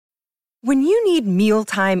When you need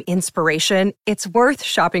mealtime inspiration, it's worth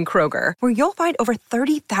shopping Kroger, where you'll find over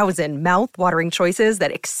 30,000 mouth-watering choices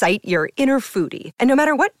that excite your inner foodie. And no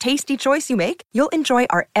matter what tasty choice you make, you'll enjoy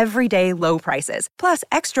our everyday low prices, plus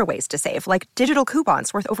extra ways to save, like digital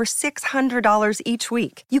coupons worth over $600 each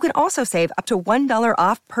week. You can also save up to $1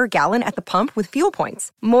 off per gallon at the pump with fuel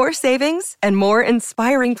points. More savings and more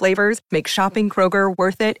inspiring flavors make shopping Kroger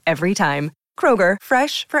worth it every time. Kroger,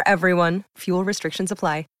 fresh for everyone. Fuel restrictions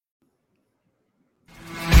apply.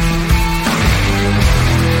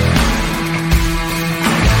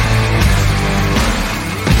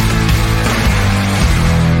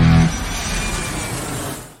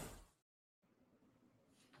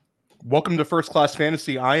 Welcome to First Class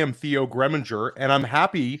Fantasy. I am Theo Greminger, and I'm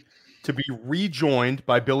happy to be rejoined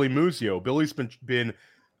by Billy Muzio. Billy's been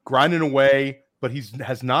grinding away, but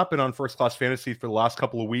has not been on First Class Fantasy for the last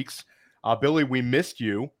couple of weeks. Billy, we missed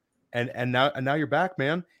you, and now you're back,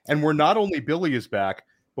 man. And we're not only Billy is back,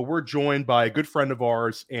 but we're joined by a good friend of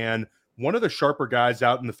ours and one of the sharper guys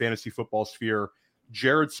out in the fantasy football sphere,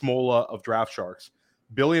 Jared Smola of Draft Sharks.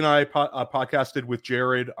 Billy and I podcasted with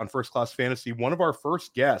Jared on First Class Fantasy. One of our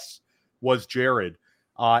first guests was Jared.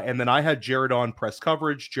 And then I had Jared on press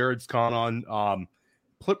coverage. Jared's gone on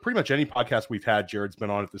pretty much any podcast we've had, Jared's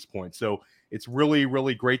been on at this point. So it's really,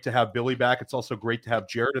 really great to have Billy back. It's also great to have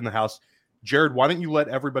Jared in the house. Jared, why don't you let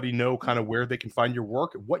everybody know kind of where they can find your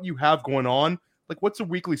work, what you have going on? Like, what's a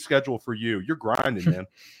weekly schedule for you? You're grinding, man.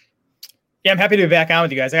 Yeah, I'm happy to be back on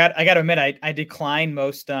with you guys. I got to admit, I decline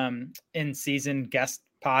most in-season guest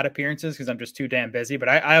pod appearances because I'm just too damn busy. But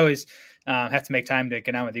I always have to make time to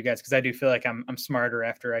get on with you guys because I do feel like I'm smarter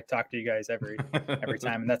after I talk to you guys every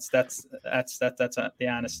time, and that's the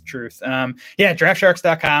honest truth. Yeah,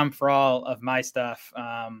 DraftSharks.com for all of my stuff.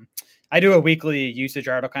 I do a weekly usage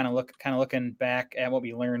article, kind of looking back at what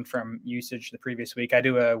we learned from usage the previous week. I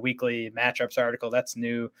do a weekly matchups article that's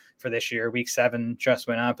new for this year. Week 7 just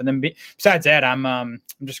went up, and then besides that, I'm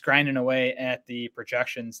just grinding away at the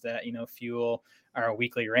projections that fuel our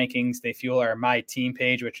weekly rankings. They fuel our My Team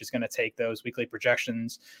page, which is going to take those weekly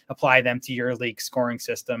projections, apply them to your league scoring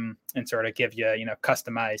system, and sort of give you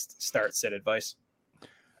customized start sit advice.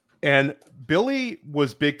 And Billy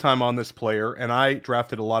was big time on this player, and I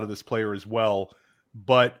drafted a lot of this player as well.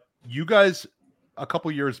 But you guys, a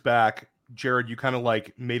couple years back, Jared, you kind of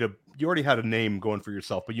like you already had a name going for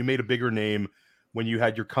yourself, but you made a bigger name when you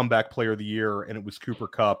had your comeback player of the year, and it was Cooper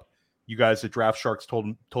Kupp. You guys at Draft Sharks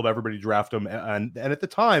told everybody to draft him, and at the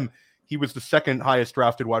time, he was the second highest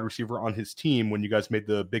drafted wide receiver on his team when you guys made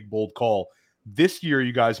the big bold call. This year,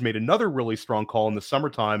 you guys made another really strong call in the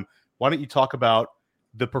summertime. Why don't you talk about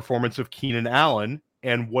the performance of Keenan Allen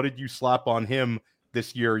and what did you slap on him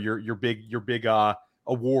this year? Your big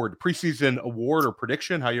award, preseason award or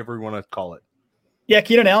prediction, however you want to call it. Yeah,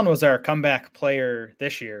 Keenan Allen was our comeback player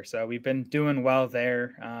this year, so we've been doing well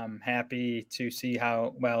there. Happy to see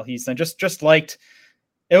how well he's done. Just liked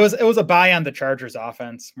it was a buy on the Chargers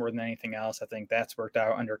offense more than anything else. I think that's worked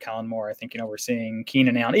out under Kellen Moore. I think we're seeing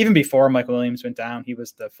Keenan Allen even before Michael Williams went down. He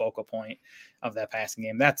was the focal point of that passing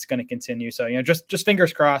game. That's going to continue. So just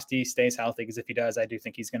fingers crossed he stays healthy, because if he does, I do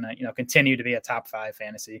think he's going to continue to be a top 5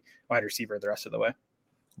 fantasy wide receiver the rest of the way.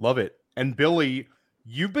 Love it. And Billy,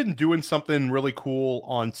 you've been doing something really cool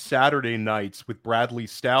on Saturday nights with Bradley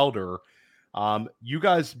Stouder.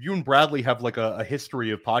 You and Bradley have like a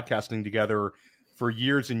history of podcasting together for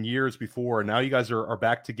years and years before. And now you guys are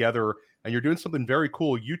back together and you're doing something very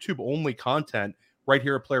cool, YouTube only content right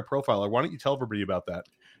here at Player Profiler. Why don't you tell everybody about that?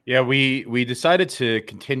 Yeah, we decided to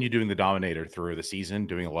continue doing the Dominator through the season,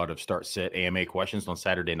 doing a lot of start sit AMA questions on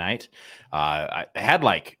Saturday night. I had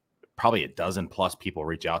probably a dozen plus people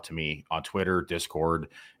reach out to me on Twitter, Discord,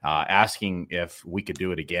 asking if we could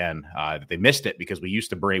do it again. They missed it because we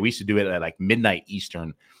used to do it at like midnight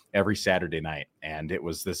Eastern every Saturday night. And it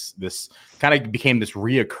was this kind of became this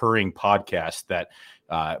reoccurring podcast that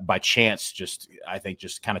by chance I think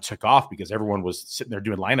just kind of took off because everyone was sitting there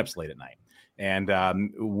doing lineups late at night.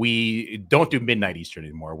 And we don't do midnight Eastern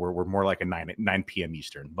anymore. We're more like a 9 p.m.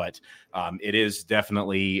 Eastern, but it is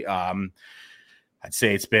definitely I'd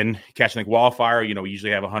say it's been catching like wildfire. We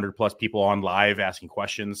usually have 100 plus people on live asking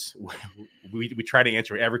questions. We try to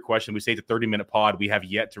answer every question. We say it's a 30-minute pod. We have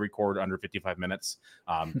yet to record under 55 minutes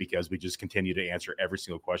because we just continue to answer every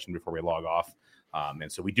single question before we log off.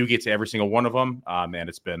 And so we do get to every single one of them. And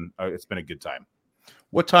it's been a good time.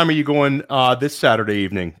 What time are you going this Saturday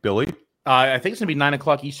evening, Billy? I think it's going to be 9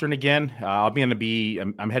 o'clock Eastern again. I'm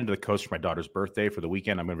heading to the coast for my daughter's birthday for the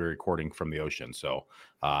weekend. I'm going to be recording from the ocean. So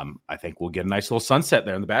I think we'll get a nice little sunset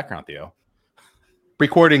there in the background, Theo.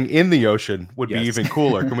 Recording in the ocean would be Yes. even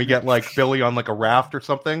cooler. Can we get like Billy on like a raft or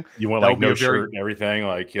something? You want That like would be no a very- shirt and everything,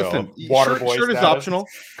 like Listen, water shirt, boy shirt is status? optional,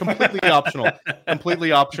 completely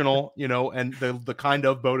optional, and the kind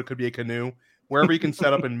of boat, it could be a canoe, wherever you can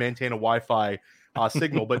set up and maintain a Wi-Fi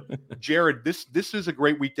signal. But Jared, this is a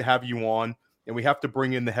great week to have you on, and we have to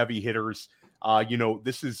bring in the heavy hitters.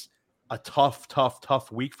 This is a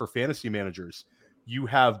tough week for fantasy managers. You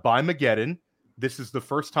have Bye-Mageddon. This is the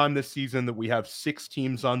first time this season that we have 6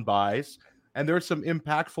 teams on buys, and there are some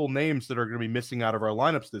impactful names that are going to be missing out of our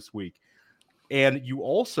lineups this week. And you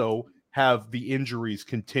also have the injuries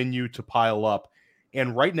continue to pile up.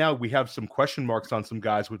 And right now we have some question marks on some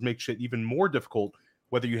guys, which makes it even more difficult,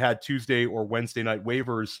 whether you had Tuesday or Wednesday night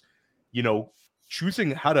waivers,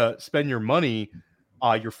 choosing how to spend your money,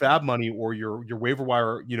 your fab money or your waiver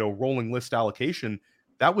wire, rolling list allocation.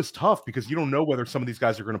 That was tough because you don't know whether some of these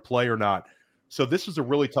guys are going to play or not. So this is a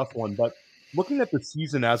really tough one. But looking at the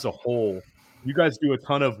season as a whole, you guys do a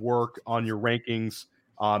ton of work on your rankings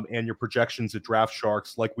and your projections at Draft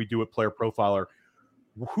Sharks, like we do at Player Profiler.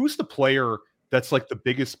 Who's the player that's like the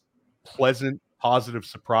biggest pleasant, positive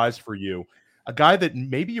surprise for you? A guy that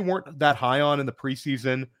maybe you weren't that high on in the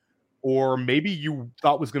preseason, or maybe you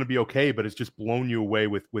thought was going to be okay, but it's just blown you away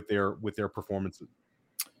with their performances.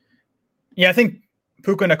 Yeah, I think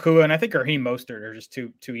Puka Nacua and I think Raheem Mostert are just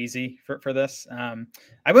too easy for this.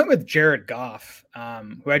 I went with Jared Goff,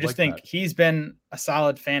 who I just think he's been a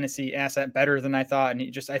solid fantasy asset, better than I thought.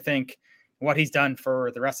 And I think what he's done for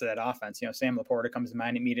the rest of that offense, Sam Laporta comes to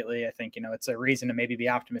mind immediately. I think, it's a reason to maybe be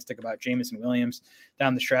optimistic about Jameson Williams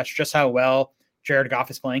down the stretch, just how well Jared Goff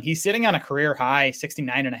is playing. He's sitting on a career high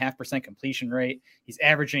 69.5% completion rate. He's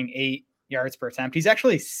averaging 8 yards per attempt. He's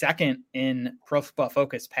actually second in Pro Football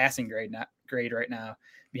Focus passing grade right now,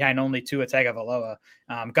 behind only Tua Tagovailoa.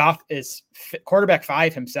 Goff is quarterback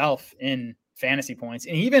 5 himself in fantasy points,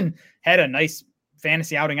 and he even had a nice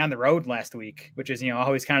fantasy outing on the road last week, which is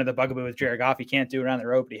always kind of the bugaboo with Jared Goff. He can't do it on the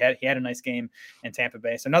road, but he had a nice game in Tampa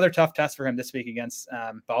Bay. So another tough test for him this week against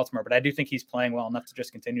Baltimore. But I do think he's playing well enough to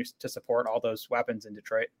just continue to support all those weapons in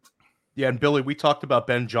Detroit. Yeah, and Billy, we talked about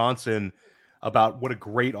Ben Johnson, about what a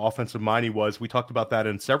great offensive mind he was. We talked about that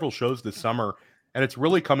in several shows this summer, and it's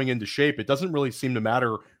really coming into shape. It doesn't really seem to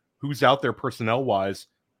matter who's out there personnel-wise.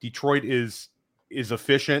 Detroit is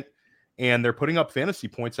efficient, and they're putting up fantasy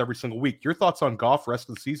points every single week. Your thoughts on Goff rest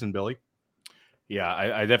of the season, Billy? Yeah,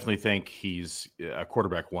 I definitely think he's a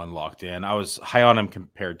quarterback 1 locked in. I was high on him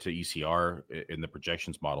compared to ECR in the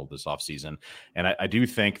projections model this offseason. And I do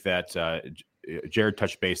think that Jared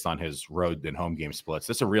touched base on his road and home game splits.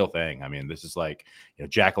 That's a real thing. I mean, this is like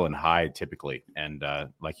Jekyll and Hyde typically. And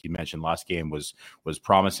like you mentioned, last game was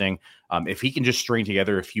promising. If he can just string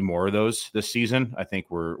together a few more of those this season, I think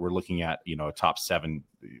we're looking at a top 7,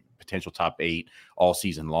 potential top 8 all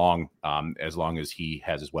season long, as long as he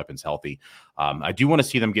has his weapons healthy. I do want to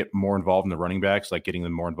see them get more involved in the running backs, like getting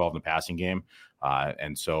them more involved in the passing game.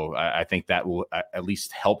 And so I think that will at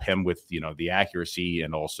least help him with, the accuracy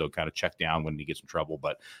and also kind of check down when he gets in trouble.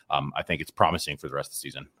 But I think it's promising for the rest of the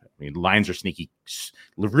season. I mean, Lions are sneaky,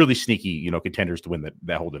 really sneaky, contenders to win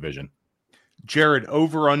that whole division. Jared,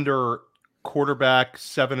 over under quarterback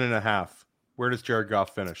 7.5. Where does Jared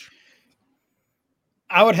Goff finish?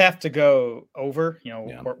 I would have to go over,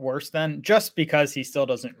 worse than, just because he still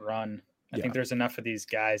doesn't run. I think there's enough of these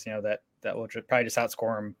guys, that will probably just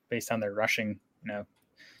outscore him based on their rushing.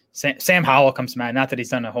 Sam Howell comes to mind. Not that he's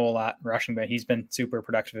done a whole lot rushing, but he's been super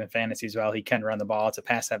productive in fantasy as well. He can run the ball. It's a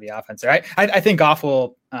pass heavy offense. I think Goff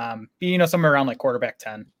will be, somewhere around like quarterback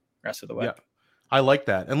 10 rest of the way. Yeah, I like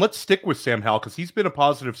that. And let's stick with Sam Howell because he's been a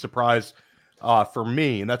positive surprise for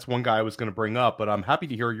me. And that's one guy I was going to bring up, but I'm happy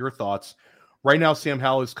to hear your thoughts. Right now, Sam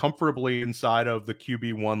Howell is comfortably inside of the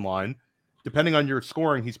QB1 line. Depending on your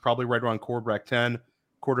scoring, he's probably right around quarterback 10,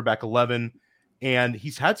 quarterback 11. And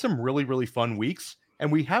he's had some really, really fun weeks.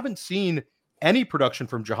 And we haven't seen any production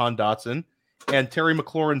from Jahan Dotson. And Terry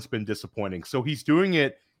McLaurin's been disappointing. So he's doing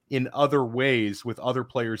it in other ways with other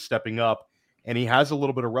players stepping up. And he has a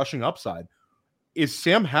little bit of rushing upside. Is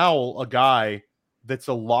Sam Howell a guy that's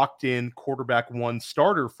a locked-in quarterback 1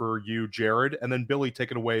 starter for you, Jared? And then Billy,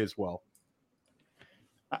 take it away as well.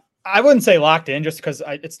 I wouldn't say locked in, just because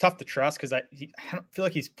it's tough to trust, because I don't feel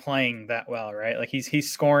like he's playing that well, right? Like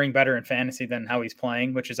he's scoring better in fantasy than how he's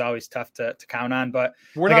playing, which is always tough to count on. But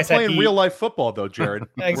we're not playing real life football, though, Jared.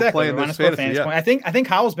 Exactly. We're playing this fantasy. Yeah. I think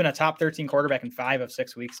Howell's been a top 13 quarterback in 5 of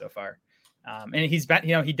 6 weeks so far, and he's been,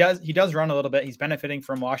 he does run a little bit. He's benefiting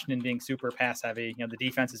from Washington being super pass heavy. The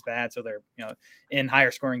defense is bad, so they're in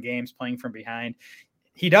higher scoring games, playing from behind.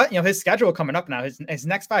 He does, his schedule coming up now. His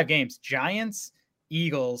next 5 games: Giants,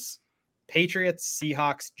 Eagles, Patriots,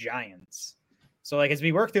 Seahawks, Giants. So like as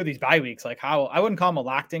we work through these bye weeks, like how I wouldn't call him a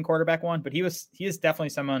locked in quarterback one, but he is definitely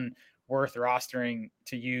someone worth rostering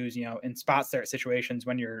to use, in spot start situations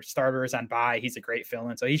when your starter is on bye. He's a great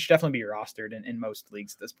fill-in. So he should definitely be rostered in most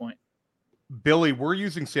leagues at this point. Billy, we're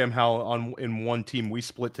using Sam Howell in one team. We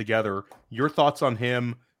split together. Your thoughts on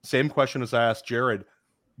him? Same question as I asked Jared.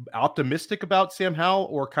 Optimistic about Sam Howell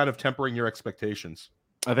or kind of tempering your expectations?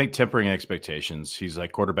 I think tempering expectations. He's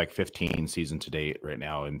like quarterback 15 season to date right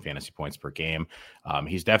now in fantasy points per game.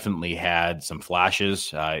 He's definitely had some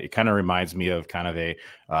flashes. It kind of reminds me of kind of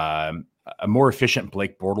a more efficient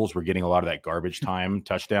Blake Bortles. We're getting a lot of that garbage time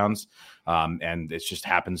touchdowns. And it just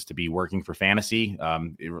happens to be working for fantasy.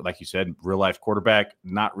 Like you said, real life quarterback,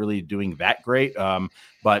 not really doing that great.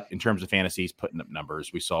 But in terms of fantasy, he's putting up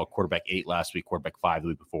numbers. We saw quarterback 8 last week, quarterback 5 the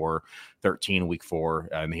week before, 13 week 4,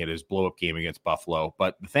 and he had his blow up game against Buffalo.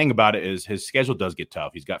 But the thing about it is his schedule does get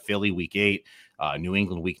tough. He's got Philly week 8, New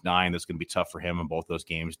England week 9. That's going to be tough for him in both those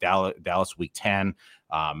games. Dallas week 10.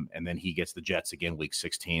 And then he gets the Jets again week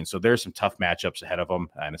 16. So there's some tough matchups ahead of him.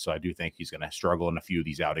 And so I do think he's going to struggle in a few of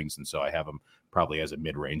these outings. And so I have him probably as a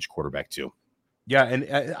mid-range quarterback too. Yeah,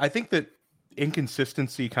 and I think that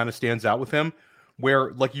inconsistency kind of stands out with him,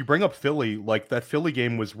 where like you bring up Philly, like that Philly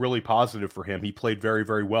game was really positive for him. He played very,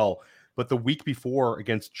 very well. But the week before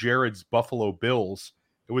against Jared's Buffalo Bills,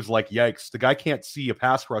 it was like, yikes, the guy can't see a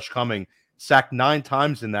pass rush coming, sacked 9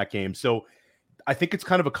 times in that game. So I think it's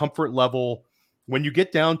kind of a comfort level. When you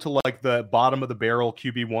get down to like the bottom of the barrel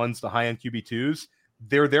QB1s, the high-end QB2s,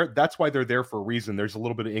 they're there. That's why they're there for a reason. There's a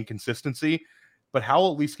little bit of inconsistency, but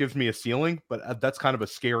Howell at least gives me a ceiling, but that's kind of a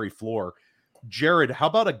scary floor. Jared, how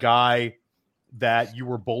about a guy that you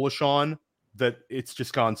were bullish on that it's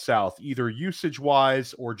just gone south, either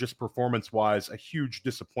usage-wise or just performance-wise, a huge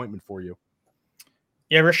disappointment for you?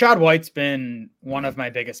 Yeah, Rachaad White's been one of my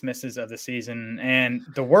biggest misses of the season, and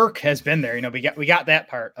the work has been there. We got that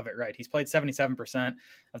part of it right. He's played 77%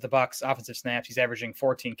 of the Bucs offensive snaps. He's averaging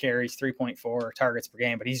 14 carries, 3.4 targets per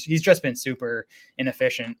game, but he's just been super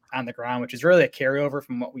inefficient on the ground, which is really a carryover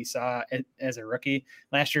from what we saw as a rookie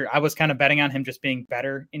last year. I was kind of betting on him just being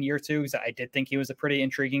better in year 2 because I did think he was a pretty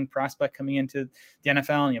intriguing prospect coming into the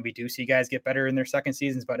NFL. And we do see guys get better in their second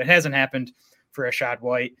seasons, but it hasn't happened for Rachaad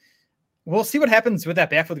White. We'll see what happens with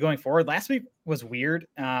that backfield going forward. Last week was weird.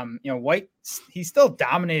 White, he still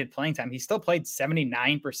dominated playing time. He still played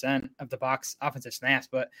 79% of the Bucs offensive snaps,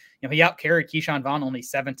 but he out-carried Keyshawn Vaughn only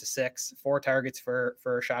 7-6, 4 targets for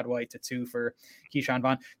Rachaad White to 2 for Keyshawn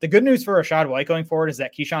Vaughn. The good news for Rachaad White going forward is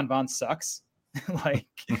that Keyshawn Vaughn sucks.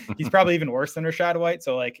 He's probably even worse than Rachaad White.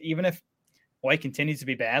 So even if White continues to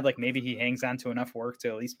be bad, maybe he hangs on to enough work to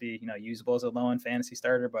at least be, usable as a low-end fantasy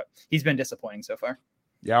starter, but he's been disappointing so far.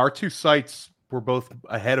 Yeah, our 2 sites were both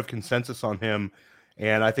ahead of consensus on him,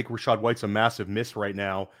 and I think Rachaad White's a massive miss right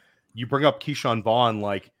now. You bring up Keyshawn Vaughn,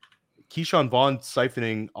 Keyshawn Vaughn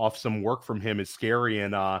siphoning off some work from him is scary.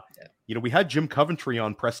 And, we had Jim Coventry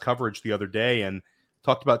on press coverage the other day and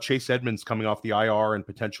talked about Chase Edmonds coming off the IR and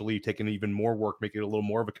potentially taking even more work, making it a little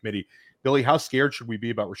more of a committee. Billy, how scared should we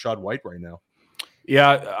be about Rachaad White right now?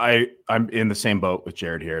 Yeah, I'm in the same boat with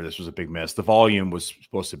Jared here. This was a big miss. The volume was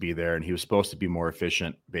supposed to be there, and he was supposed to be more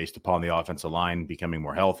efficient based upon the offensive line becoming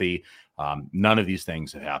more healthy. None of these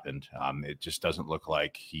things have happened. It just doesn't look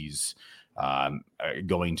like he's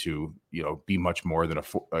going to, be much more than I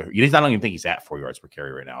don't even think he's at 4 yards per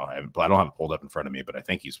carry right now. I don't have it pulled up in front of me, but I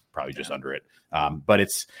think he's probably just under it. But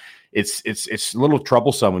it's a little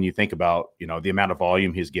troublesome when you think about, the amount of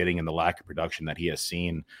volume he's getting and the lack of production that he has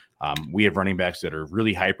seen. We have running backs that are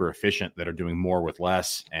really hyper efficient, that are doing more with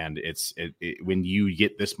less. And when you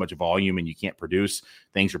get this much volume and you can't produce,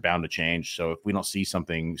 things are bound to change. So if we don't see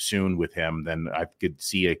something soon with him, then I could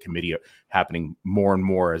see a committee happening more and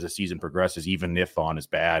more as the season progresses, even if Vaughn is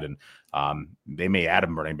bad. And they may add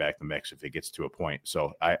him running back in the mix if it gets to a point.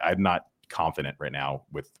 So I'm not confident right now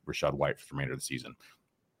with Rachaad White for the remainder of the season.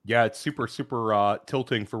 Yeah, it's super, super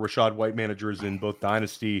tilting for Rachaad White managers in both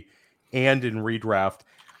Dynasty and in redraft.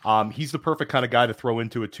 He's the perfect kind of guy to throw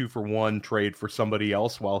into a 2-for-1 trade for somebody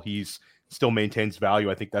else while he's still maintains value.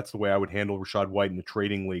 I think that's the way I would handle Rachaad White in the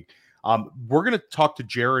trading league. We're going to talk to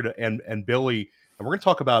Jared and Billy, and we're going to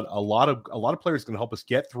talk about a lot of players going to help us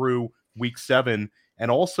get through week 7 and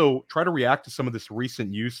also try to react to some of this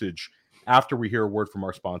recent usage after we hear a word from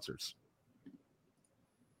our sponsors.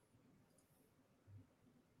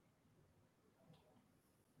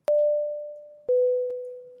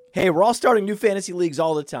 Hey, we're all starting new fantasy leagues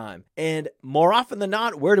all the time. And more often than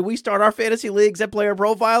not, where do we start our fantasy leagues at Player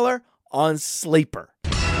Profiler? On Sleeper.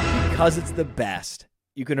 Because it's the best.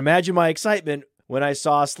 You can imagine my excitement when I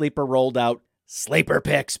saw Sleeper rolled out Sleeper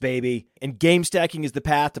picks, baby. And game stacking is the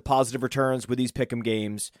path to positive returns with these pick'em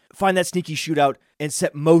games. Find that sneaky shootout and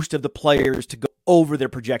set most of the players to go over their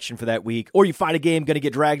projection for that week. Or you find a game going to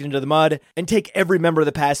get dragged into the mud and take every member of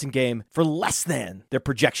the passing game for less than their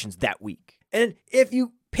projections that week. And if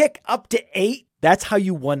you pick up to 8, that's how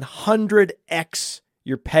you 100x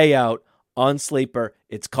your payout on Sleeper.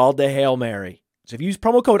 It's called the Hail Mary. So if you use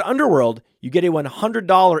promo code Underworld, you get a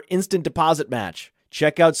 $100 instant deposit match.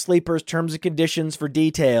 Check out Sleeper's terms and conditions for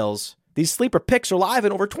details. These Sleeper picks are live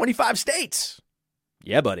in over 25 states.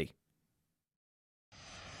 Yeah, buddy.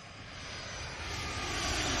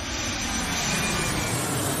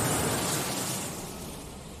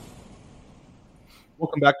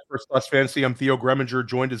 Welcome back to First Class Fantasy. I'm Theo Greminger,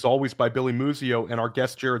 joined as always by Billy Muzio and our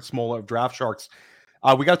guest Jared Smola of Draft Sharks.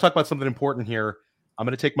 We got to talk about something important here. I'm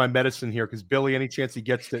going to take my medicine here because Billy, any chance he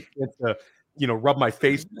gets to rub my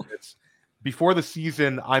face with it. Before the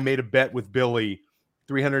season, I made a bet with Billy,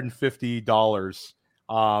 $350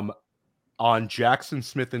 on Jackson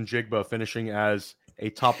Smith-Njigba finishing as a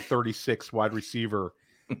top 36 wide receiver.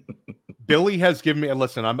 Billy has given me, and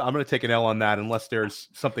listen, I'm going to take an L on that unless there's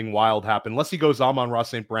something wild happen. Unless he goes Amon-Ra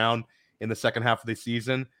St. Brown in the second half of the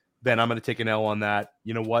season, then I'm going to take an L on that.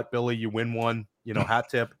 You know what, Billy, you win one, hat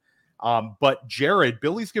tip. But Jared,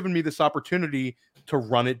 Billy's given me this opportunity to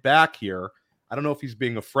run it back here. I don't know if he's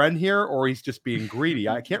being a friend here or he's just being greedy.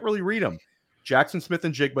 I can't really read him. Jackson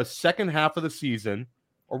Smith-Njigba, second half of the season,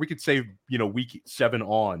 or we could say, week 7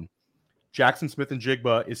 on. Jackson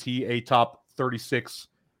Smith-Njigba, is he a top 36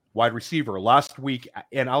 wide receiver? Last week,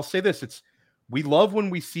 and I'll say this, we love when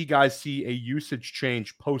we see guys see a usage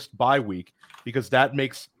change post-bye week because that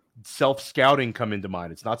makes self-scouting come into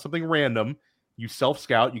mind. It's not something random. You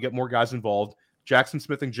self-scout, you get more guys involved. Jackson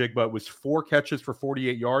Smith-Njigba was 4 catches for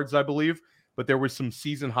 48 yards, I believe. But there was some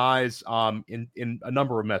season highs in a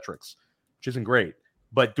number of metrics, which isn't great.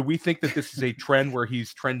 But do we think that this is a trend where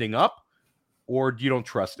he's trending up, or you don't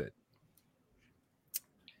trust it?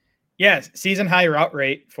 Yes, season high route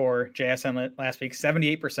rate for JSN last week,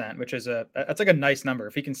 78%, which is that's like a nice number.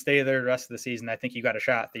 If he can stay there the rest of the season, I think you got a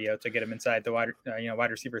shot, Theo, to get him inside the wide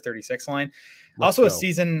receiver 36 line. A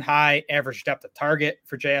season high average depth of target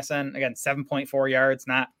for JSN. Again, 7.4 yards,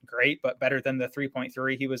 not great, but better than the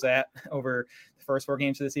 3.3 he was at over the first 4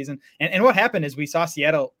 games of the season. And what happened is we saw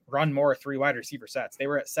Seattle run more 3 wide receiver sets. They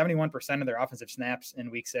were at 71% of their offensive snaps in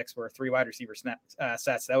week 6 were 3 wide receiver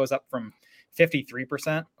sets. That was up from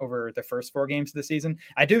 53% over the first 4 games of the season.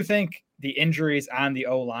 I do think the injuries on the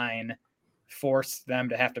O-line forced them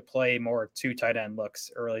to have to play more 2 tight end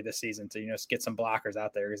looks early this season to, get some blockers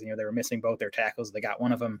out there because, they were missing both their tackles. They got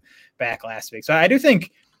one of them back last week. So I do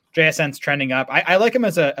think JSN's trending up. I like him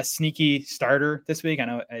as a sneaky starter this week. I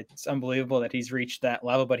know it's unbelievable that he's reached that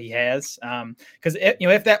level, but he has. Because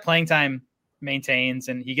if that playing time maintains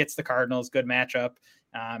and he gets the Cardinals, good matchup.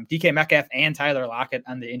 DK Metcalf and Tyler Lockett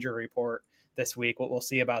on the injury report this week. We'll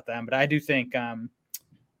see about them, but I do think I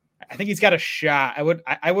think he's got a shot.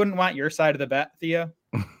 I wouldn't want your side of the bet, Theo,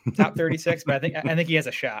 top 36, but I think he has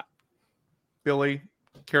a shot. Billy,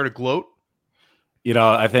 care to gloat?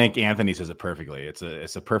 I think Anthony says it perfectly.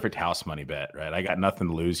 It's a perfect house money bet, right? I got nothing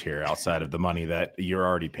to lose here outside of the money that you're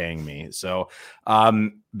already paying me. So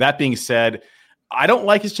that being said, I don't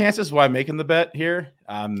like his chances while I'm making the bet here.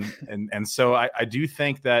 And so I do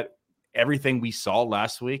think that everything we saw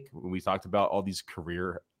last week when we talked about all these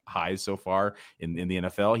career highs so far in the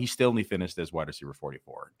NFL, he still only finished as wide receiver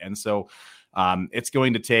 44. And so it's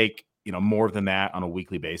going to take, more than that on a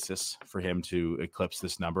weekly basis for him to eclipse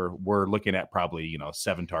this number. We're looking at probably,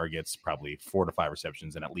 7 targets, probably 4 to 5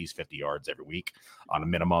 receptions and at least 50 yards every week on a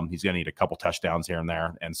minimum. He's going to need a couple touchdowns here and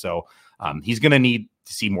there. And so he's going to need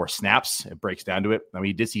to see more snaps. It breaks down to it. I mean,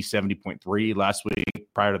 he did see 70.3 last week.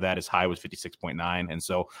 Prior to that, his high was 56.9. And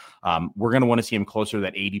so we're going to want to see him closer to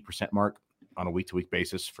that 80% mark on a week-to-week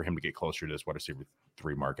basis for him to get closer to this wide receiver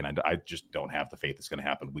 3 mark. And I just don't have the faith it's going to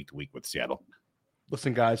happen week to week with Seattle.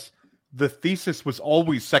 Listen, guys, the thesis was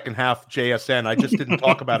always second half JSN. I just didn't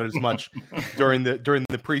talk about it as much during the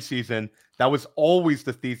preseason. That was always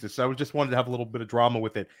the thesis. I just wanted to have a little bit of drama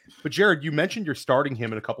with it. But Jared, you mentioned you're starting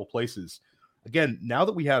him in a couple places. Again, now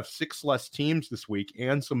that we have 6 less teams this week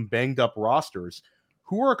and some banged up rosters,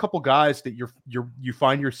 who are a couple guys that you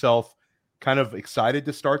find yourself kind of excited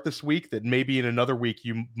to start this week that maybe in another week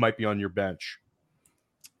you might be on your bench?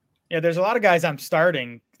 Yeah, there's a lot of guys I'm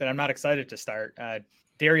starting that I'm not excited to start.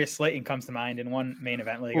 Darius Slayton comes to mind in one main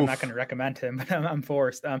event league. I'm not going to recommend him, but I'm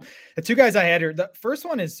forced. The 2 guys I had here, the first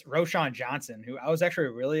one is Roschon Johnson, who I was actually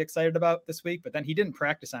really excited about this week, but then he didn't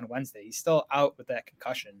practice on Wednesday. He's still out with that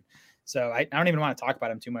concussion. So I don't even want to talk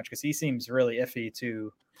about him too much because he seems really iffy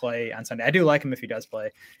to play on Sunday. I do like him if he does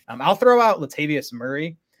play. I'll throw out Latavius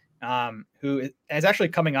Murray, who is actually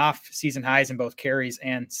coming off season highs in both carries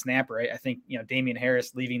and snap rate. I think, Damian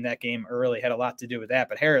Harris leaving that game early had a lot to do with that,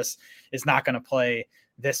 but Harris is not going to play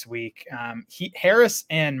this week. Harris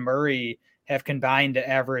and Murray have combined to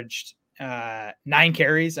averaged 9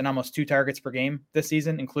 carries and almost 2 targets per game this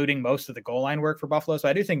season, including most of the goal line work for Buffalo. So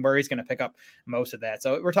I do think Murray's going to pick up most of that.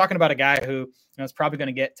 So we're talking about a guy who is probably going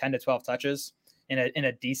to get 10 to 12 touches in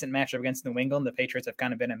a decent matchup against New England. The Patriots have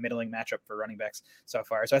kind of been a middling matchup for running backs so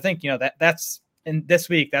far. So I think, that's in this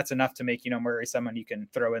week, that's enough to make, Murray someone you can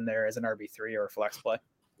throw in there as an RB3 or a flex play.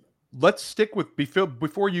 Let's stick with,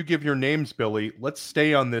 before you give your names, Billy, let's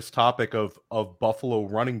stay on this topic of Buffalo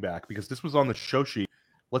running back, because this was on the show sheet.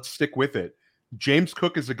 Let's stick with it. James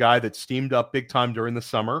Cook is a guy that steamed up big time during the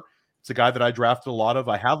summer. It's a guy that I drafted a lot of.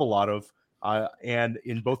 I have a lot of, and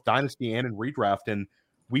in both Dynasty and in redraft. And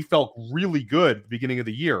we felt really good at the beginning of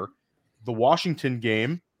the year. The Washington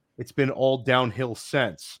game, it's been all downhill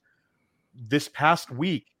since. This past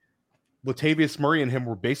week, Latavius Murray and him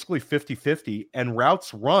were basically 50-50, and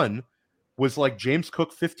routes run was like James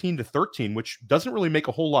Cook 15-13, which doesn't really make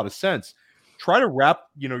a whole lot of sense. Try to wrap,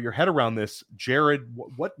 your head around this, Jared.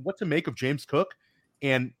 What to make of James Cook?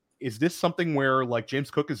 And is this something where like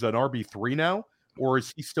James Cook is an RB3 now, or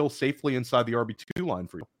is he still safely inside the RB2 line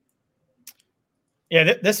for you?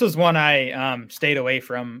 Yeah, this was one I stayed away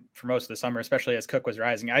from for most of the summer, especially as Cook was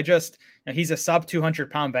rising. He's a sub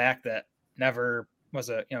 200-pound back that never was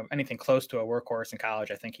anything close to a workhorse in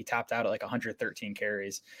college. I think he topped out at like 113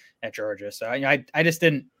 carries at Georgia. So I just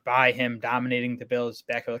didn't buy him dominating the Bills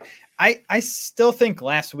backfield. I still think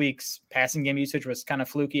last week's passing game usage was kind of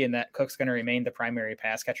fluky, and that Cook's going to remain the primary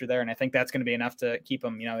pass catcher there. And I think that's going to be enough to keep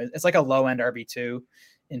him, it's like a low end RB2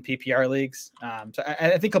 in PPR leagues. So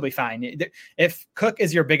I think he'll be fine. If Cook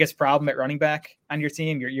is your biggest problem at running back on your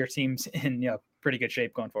team, your team's in pretty good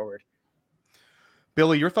shape going forward.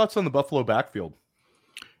 Billy, your thoughts on the Buffalo backfield?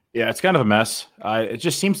 Yeah, it's kind of a mess. It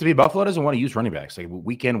just seems to be Buffalo doesn't want to use running backs. Like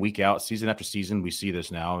week in, week out, season after season, we see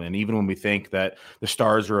this now. And even when we think that the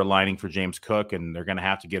stars are aligning for James Cook and they're going to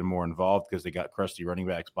have to get him more involved because they got crusty running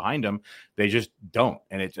backs behind him, they just don't.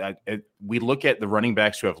 And we look at the running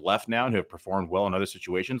backs who have left now and who have performed well in other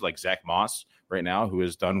situations, like Zach Moss right now, who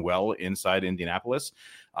has done well inside Indianapolis.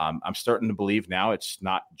 I'm starting to believe now it's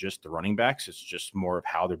not just the running backs. It's just more of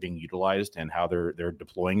how they're being utilized and how they're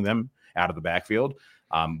deploying them out of the backfield.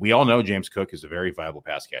 We all know James Cook is a very viable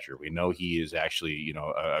pass catcher. We know he is actually,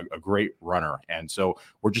 a great runner. And so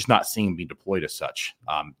we're just not seeing him be deployed as such.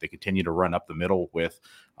 They continue to run up the middle with,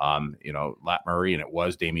 Lat Murray, and it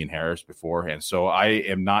was Damian Harris before. And so I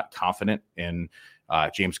am not confident in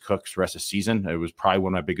James Cook's rest of the season. It was probably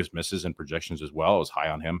one of my biggest misses in projections as well. I was high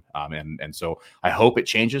on him. And so I hope it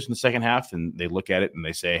changes in the second half and they look at it and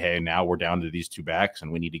they say, hey, now we're down to these 2 backs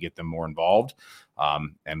and we need to get them more involved.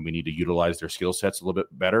 And we need to utilize their skill sets a little bit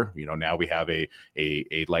better. Now we have a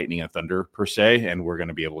lightning and thunder per se, and we're going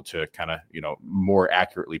to be able to kind of, more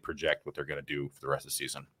accurately project what they're going to do for the rest of the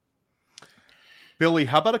season. Billy,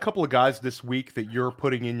 how about a couple of guys this week that you're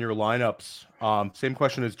putting in your lineups? Same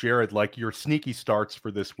question as Jared, like your sneaky starts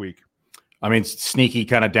for this week. I mean, sneaky,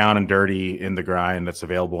 kind of down and dirty in the grind that's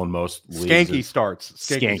available in most leagues. Skanky starts.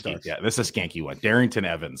 Skanky. Yeah, this is a skanky one. Darrington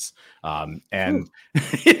Evans. And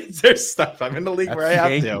there's stuff. I'm in the league that's where I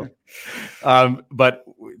have to. But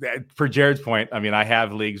for Jared's point, I mean, I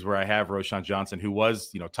have leagues where I have Roschon Johnson, who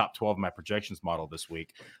was, top 12 in my projections model this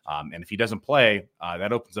week. And if he doesn't play,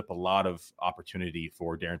 that opens up a lot of opportunity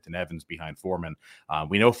for Darrington Evans behind Foreman.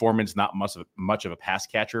 We know Foreman's not much of a pass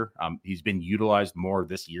catcher. He's been utilized more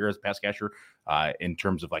this year as a pass catcher in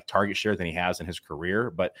terms of like target share than he has in his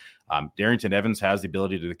career. But Darrington Evans has the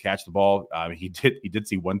ability to catch the ball. He did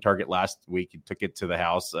see 1 target last week. He took it to the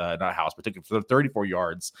house, but took it for 34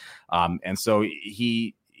 yards. And so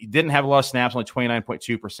he didn't have a lot of snaps, only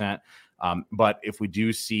 29.2%. But if we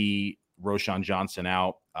do see Roschon Johnson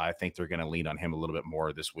out, I think they're going to lean on him a little bit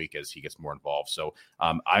more this week as he gets more involved. So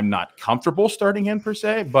I'm not comfortable starting him per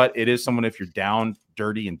se, but it is someone, if you're down,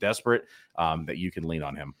 dirty, and desperate, that you can lean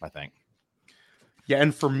on him, I think. Yeah,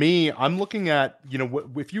 and for me, I'm looking at,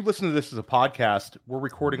 if you listen to this as a podcast, we're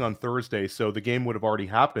recording on Thursday, so the game would have already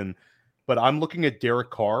happened. But I'm looking at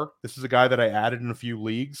Derek Carr. This is a guy that I added in a few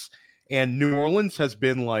leagues. And New Orleans has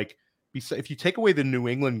been like, if you take away the New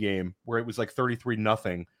England game where it was like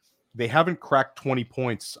 33-0, they haven't cracked 20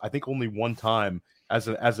 points, I think only one time as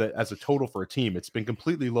a total for a team. It's been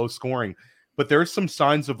completely low scoring. But there's some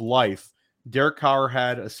signs of life. Derek Carr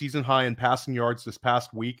had a season high in passing yards this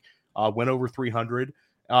past week, went over 300.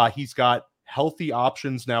 He's got healthy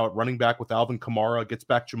options now at running back with Alvin Kamara, gets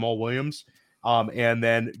back Jamal Williams. And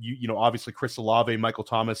then, obviously Chris Olave, Michael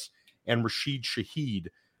Thomas, and Rashid Shaheed.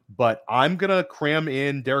 But I'm going to cram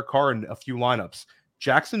in Derek Carr in a few lineups.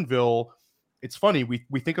 Jacksonville, it's funny.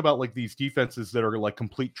 We think about like these defenses that are like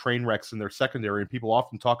complete train wrecks in their secondary, and people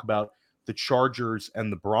often talk about the Chargers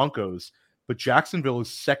and the Broncos. But Jacksonville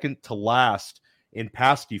is second to last in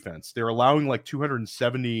pass defense. They're allowing like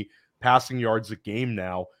 270 passing yards a game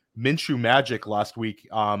now. Minshew Magic last week,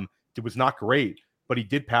 it was not great, but he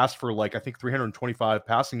did pass for like I think 325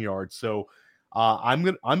 passing yards. So I'm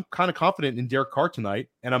kind of confident in Derek Carr tonight,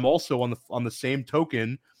 and I'm also on the same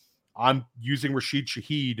token, I'm using Rashid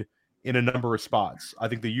Shaheed in a number of spots. I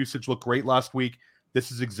think the usage looked great last week.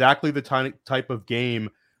 This is exactly the type of game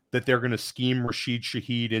that they're going to scheme Rashid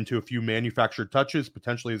Shaheed into a few manufactured touches,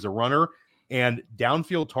 potentially as a runner, and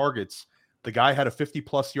downfield targets. The guy had a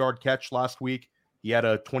 50-plus yard catch last week. He had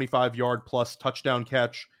a 25-yard plus touchdown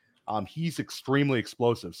catch. He's extremely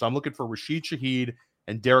explosive. So I'm looking for Rashid Shaheed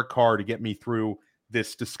and Derek Carr to get me through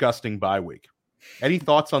this disgusting bye week. Any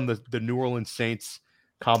thoughts on the New Orleans Saints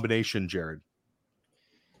combination, Jared?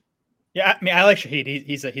 Yeah, I mean, I like Shaheed.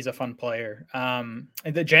 He's a fun player. And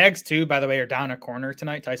the Jags too, by the way, are down a corner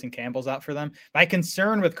tonight. Tyson Campbell's out for them. My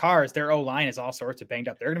concern with Carr is their O-line is all sorts of banged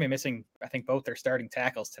up. They're going to be missing, I think, both their starting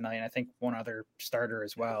tackles tonight, and I think one other starter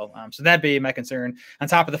as well. So that'd be my concern. On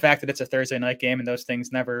top of the fact that it's a Thursday night game and those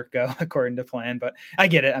things never go according to plan. But I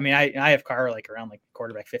get it. I mean, I have Carr like around like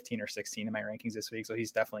quarterback 15 or 16 in my rankings this week, so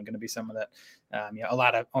he's definitely going to be someone that a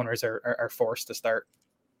lot of owners are forced to start.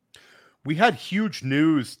 We had huge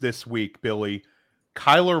news this week, Billy.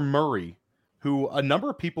 Kyler Murray, who a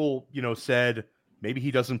number of people, said maybe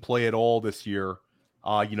he doesn't play at all this year.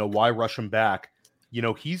 Why rush him back?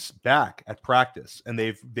 He's back at practice, and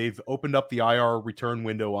they've opened up the IR return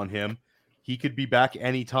window on him. He could be back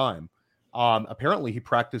anytime. Apparently, he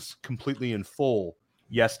practiced completely in full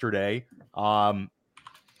yesterday. I'm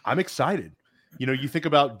excited. You think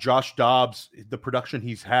about Josh Dobbs, the production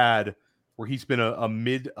he's had, where he's been a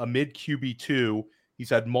mid QB2. He's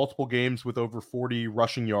had multiple games with over 40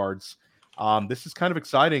 rushing yards. This is kind of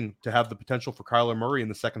exciting to have the potential for Kyler Murray in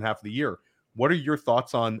the second half of the year. What are your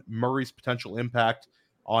thoughts on Murray's potential impact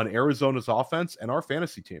on Arizona's offense and our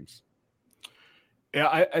fantasy teams?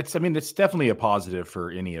 Yeah, it's definitely a positive for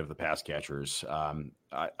any of the pass catchers.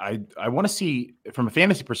 I want to see from a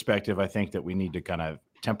fantasy perspective. I think that we need to kind of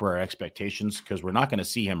temper our expectations because we're not going to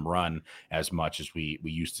see him run as much as we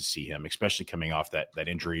used to see him, especially coming off that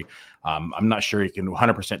injury. I'm not sure you can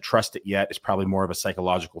 100% trust it yet. It's probably more of a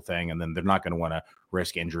psychological thing, and then they're not going to want to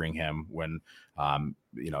risk injuring him when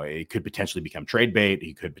it could potentially become trade bait.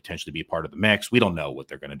 He could potentially be part of the mix. We don't know what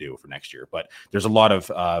they're going to do for next year, but there's a lot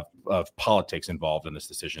of politics involved in this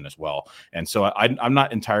decision as well. And so I'm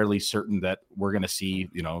not entirely certain that we're going to see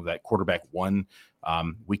that quarterback one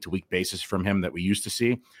week-to-week basis from him that we used to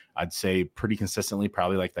see. I'd say pretty consistently,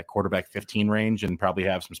 probably like that quarterback 15 range, and probably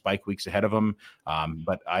have some spike weeks ahead of him.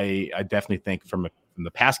 But I definitely think from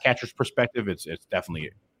the pass catcher's perspective, it's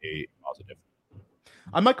definitely a positive.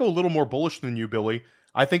 I might go a little more bullish than you, Billy.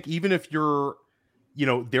 I think even if you're,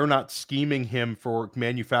 they're not scheming him for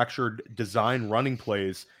manufactured design running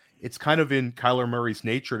plays, it's kind of in Kyler Murray's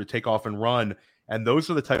nature to take off and run. And those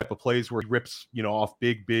are the type of plays where he rips, off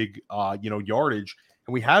big, yardage.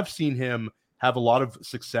 And we have seen him have a lot of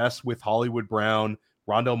success with Hollywood Brown.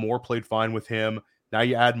 Rondale Moore played fine with him. Now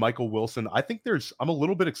you add Michael Wilson. I think I'm a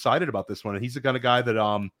little bit excited about this one. And he's the kind of guy that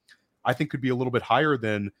I think could be a little bit higher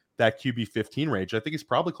than that QB 15 range. I think he's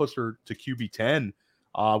probably closer to QB 10.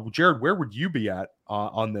 Jared, where would you be at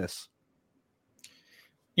on this?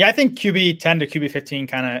 Yeah, I think QB 10 to QB 15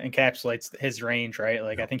 kind of encapsulates his range, right?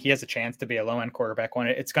 Like, I think he has a chance to be a low-end quarterback when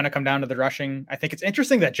it's going to come down to the rushing. I think it's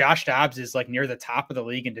interesting that Josh Dobbs is like near the top of the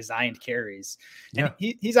league in designed carries. And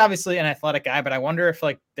he's obviously an athletic guy, but I wonder if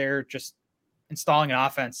like they're just installing an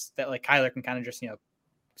offense that like Kyler can kind of just,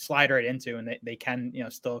 slide right into, and they can,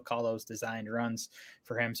 still call those designed runs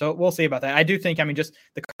for him. So we'll see about that. I do think, just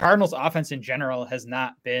the Cardinals offense in general has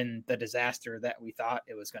not been the disaster that we thought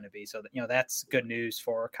it was going to be. So that's good news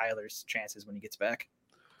for Kyler's chances when he gets back.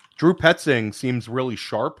 Drew Petzing seems really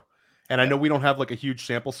sharp. And I know we don't have like a huge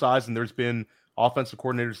sample size, and there's been offensive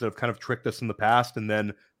coordinators that have kind of tricked us in the past, and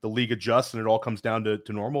then the league adjusts and it all comes down to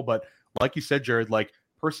normal. But like you said, Jared, like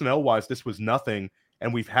personnel wise, this was nothing.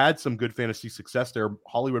 And we've had some good fantasy success there.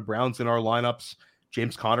 Hollywood Brown's in our lineups.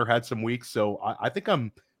 James Conner had some weeks. So I think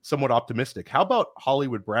I'm somewhat optimistic. How about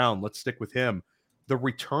Hollywood Brown? Let's stick with him. The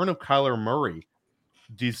return of Kyler Murray,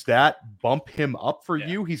 does that bump him up for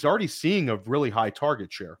you? He's already seeing a really high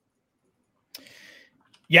target share.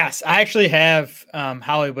 Yes, I actually have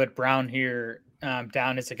Hollywood Brown here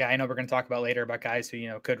down as a guy I know we're going to talk about later about guys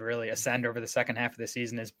who, could really ascend over the second half of the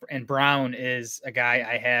season. And Brown is a guy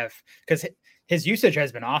I have because his usage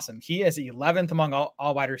has been awesome. He is 11th among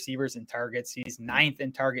all wide receivers in targets. He's 9th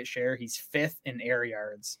in target share. He's 5th in air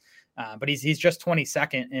yards, but he's just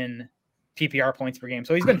 22nd in PPR points per game.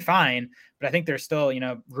 So he's been fine, but I think there's still,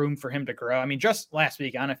 room for him to grow. I mean, just last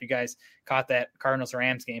week, I don't know if you guys caught that Cardinals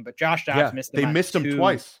Rams game, but Josh Dobbs missed him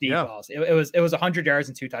twice. Deep balls. It was 100 yards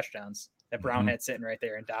and 2 touchdowns that Brown had sitting right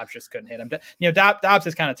there, and Dobbs just couldn't hit him. Dobbs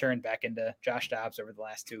has kind of turned back into Josh Dobbs over the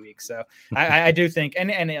last 2 weeks. So I do think,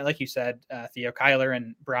 and like you said, Theo, Kyler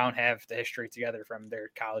and Brown have the history together from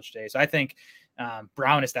their college days. So I think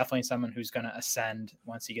Brown is definitely someone who's going to ascend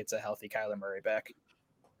once he gets a healthy Kyler Murray back.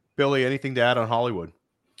 Billy, anything to add on Hollywood?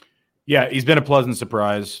 Yeah, he's been a pleasant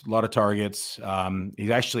surprise. A lot of targets.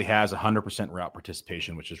 He actually has 100% route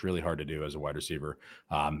participation, which is really hard to do as a wide receiver.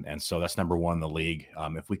 And so that's number one in the league.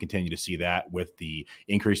 If we continue to see that with the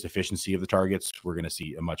increased efficiency of the targets, we're going to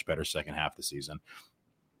see a much better second half of the season.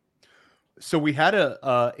 So we had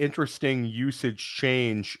a interesting usage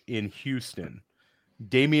change in Houston.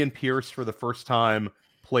 Dameon Pierce, for the first time,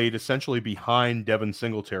 played essentially behind Devin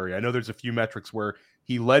Singletary. I know there's a few metrics where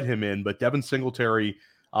he led him in, but Devin Singletary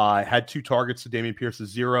had 2 targets to Dameon Pierce's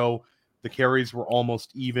 0. The carries were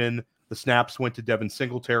almost even. The snaps went to Devin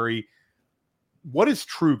Singletary. What is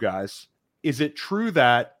true, guys? Is it true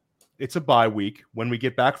that it's a bye week? When we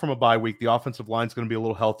get back from a bye week, the offensive line is going to be a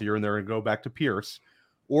little healthier and they're going to go back to Pierce?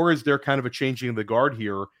 Or is there kind of a changing of the guard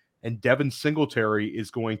here and Devin Singletary is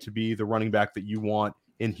going to be the running back that you want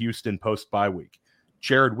in Houston post-bye week?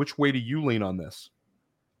 Jared, which way do you lean on this?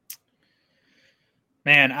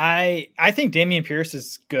 Man, I think Dameon Pierce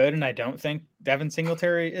is good, and I don't think Devin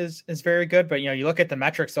Singletary is very good. But, you look at the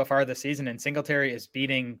metrics so far this season, and Singletary is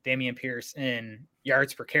beating Dameon Pierce in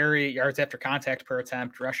yards per carry, yards after contact per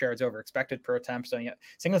attempt, rush yards over expected per attempt. So,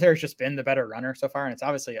 Singletary's just been the better runner so far, and it's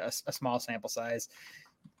obviously a small sample size.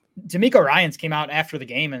 D'Amico Ryans came out after the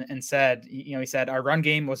game and said, he said, our run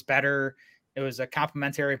game was better. It was a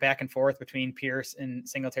complimentary back and forth between Pierce and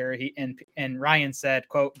Singletary. And Ryan said,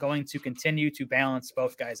 quote, going to continue to balance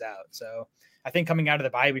both guys out. So I think coming out of the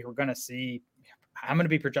bye week, we're going to see, I'm going to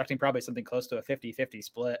be projecting probably something close to a 50-50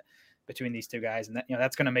 split between these two guys. And that,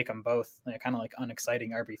 that's going to make them both kind of like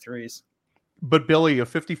unexciting RB3s. But Billy, a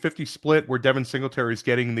 50-50 split where Devin Singletary is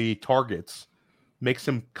getting the targets makes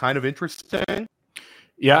him kind of interesting.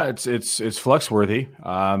 Yeah, it's flex worthy.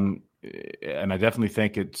 And I definitely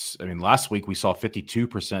think last week we saw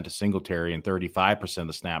 52% to Singletary and 35% of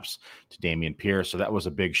the snaps to Dameon Pierce. So that was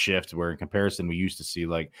a big shift where in comparison, we used to see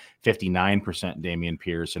like 59% Dameon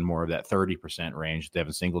Pierce and more of that 30% range,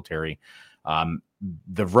 Devin Singletary.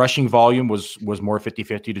 The rushing volume was more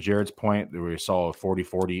 50-50 to Jared's point. We saw 40 to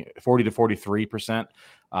 43%.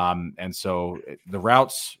 And so the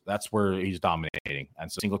routes, that's where he's dominating.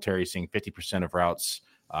 And so Singletary is seeing 50% of routes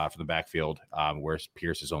from the backfield, whereas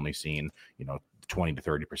Pierce is only seen, 20 to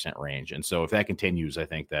 30% range. And so if that continues, I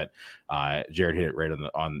think that Jared hit it right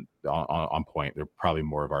on point. They're probably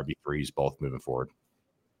more of RB3s both moving forward.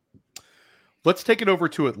 Let's take it over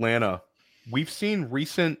to Atlanta. We've seen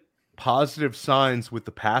recent positive signs with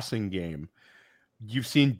the passing game. You've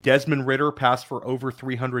seen Desmond Ridder pass for over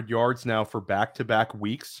 300 yards now for back-to-back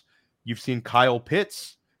weeks. You've seen Kyle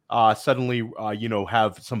Pitts suddenly,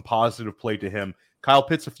 have some positive play to him. Kyle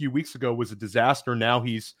Pitts a few weeks ago was a disaster. Now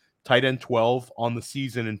he's tight end 12 on the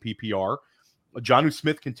season in PPR. Jonnu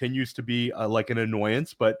Smith continues to be like an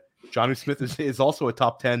annoyance, but Jonnu Smith is also a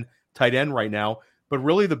top 10 tight end right now. But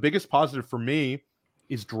really the biggest positive for me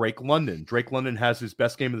is Drake London. Drake London has his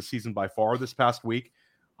best game of the season by far this past week.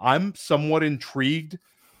 I'm somewhat intrigued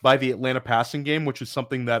by the Atlanta passing game, which is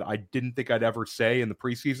something that I didn't think I'd ever say in the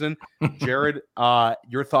preseason. Jared,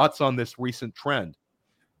 your thoughts on this recent trend?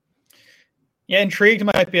 Yeah, intrigued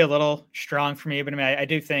might be a little strong for me, but I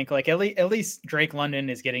do think like at least Drake London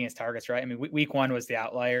is getting his targets right. Week 1 was the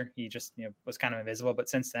outlier. He just was kind of invisible, but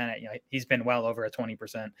since then, he's been well over a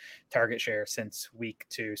 20% target share since week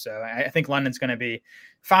 2. So I think London's going to be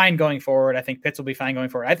fine going forward. I think Pitts will be fine going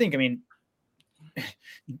forward. I think,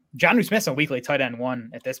 Jonnu Smith's a weekly tight end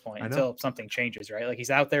 1 at this point until something changes, right? Like he's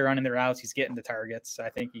out there running the routes, he's getting the targets. So I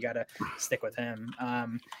think you got to stick with him.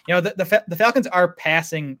 The Falcons are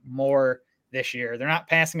passing more this year. They're not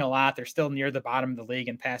passing a lot. They're still near the bottom of the league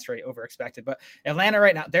in pass rate over expected. But Atlanta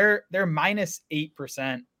right now, they're minus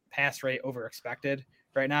 8% pass rate over expected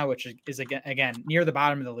right now, which is again near the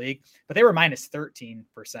bottom of the league. But they were minus 13%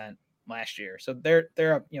 last year, so they're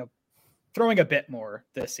throwing a bit more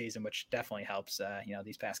this season, which definitely helps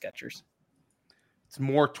these pass catchers. it's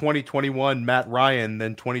more 2021 Matt Ryan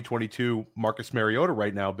than 2022 Marcus Mariota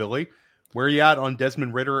right now, Billy. Where are you at on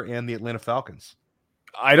Desmond Ridder and the Atlanta Falcons?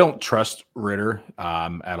 I don't trust Ridder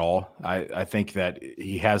at all. I think that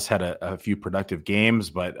he has had a few productive games,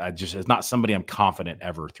 but it's not somebody I'm confident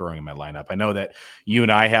ever throwing in my lineup. I know that you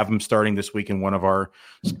and I have him starting this week in one of our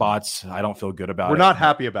spots. I don't feel good about it. We're not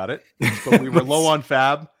happy about it, but we were low on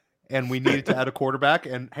fab and we needed to add a quarterback.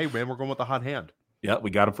 And hey, man, we're going with the hot hand. Yeah,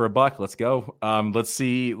 we got him for $1. Let's go. Let's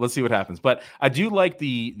see what happens. But I do like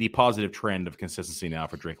the positive trend of consistency now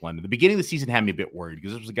for Drake London. The beginning of the season had me a bit worried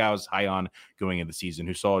because this was a guy I was high on going into the season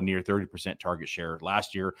who saw a near 30% target share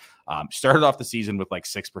last year. Started off the season with like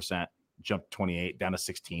 6%, jumped 28 down to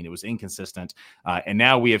 16. It was inconsistent, and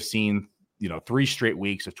now we have seen 3 straight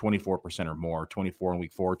weeks of 24% or more, 24 in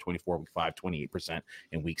week 4, 24 week 5, 28%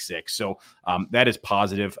 in week 6. So that is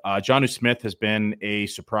positive. Jonnu Smith has been a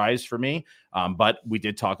surprise for me, but we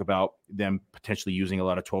did talk about them potentially using a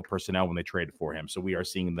lot of 12 personnel when they traded for him. So we are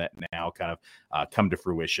seeing that now kind of come to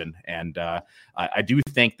fruition. And I do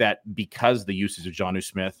think that because the usage of Jonnu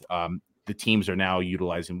Smith, the teams are now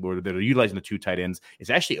utilizing the 2 tight ends.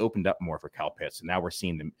 It's actually opened up more for Kyle Pitts, and now we're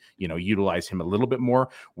seeing them, utilize him a little bit more.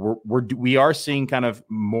 We are seeing kind of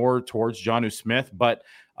more towards Jonnu Smith, but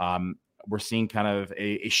we're seeing kind of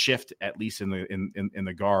a shift, at least in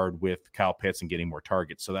the guard, with Kyle Pitts and getting more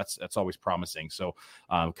targets. So that's always promising. So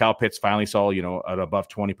Kyle Pitts finally saw an above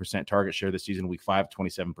 20% target share this season. Week 5,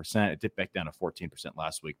 27%. It dipped back down to 14%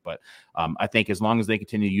 last week. But I think as long as they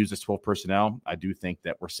continue to use this 12 personnel, I do think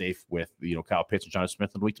that we're safe with Kyle Pitts and Jonnu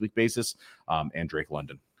Smith on a week-to-week basis, and Drake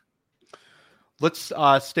London. Let's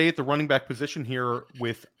stay at the running back position here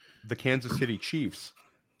with the Kansas City Chiefs.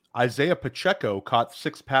 Isaiah Pacheco caught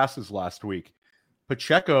 6 passes last week.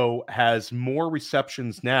 Pacheco has more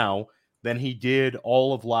receptions now than he did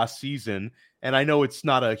all of last season. And I know it's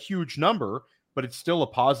not a huge number, but it's still a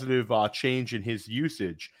positive change in his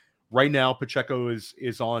usage. Right now, Pacheco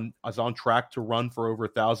is on track to run for over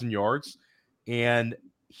 1,000 yards. And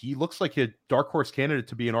he looks like a dark horse candidate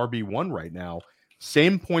to be an RB1 right now.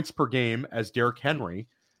 Same points per game as Derrick Henry.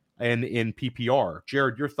 And in PPR.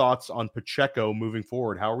 Jared, your thoughts on Pacheco moving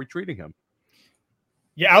forward? How are we treating him?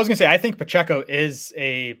 Yeah, I was going to say, I think Pacheco is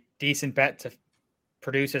a decent bet to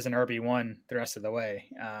produce as an RB1 the rest of the way.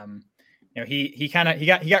 He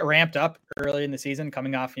got ramped up early in the season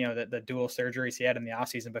coming off, the dual surgeries he had in the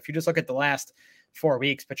offseason. But if you just look at the last 4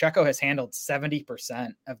 weeks, Pacheco has handled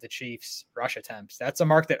 70% of the Chiefs' rush attempts. That's a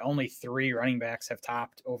mark that only 3 running backs have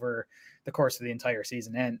topped over the course of the entire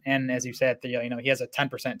season. And as you said, he has a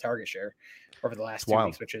 10% target share over the last 2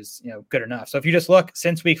 weeks, which is, good enough. So if you just look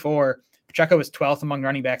since week 4, Pacheco is 12th among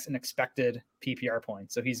running backs in expected PPR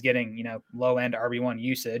points. So he's getting, low end RB1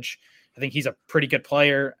 usage. I think he's a pretty good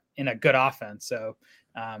player in a good offense. So,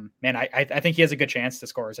 I think he has a good chance to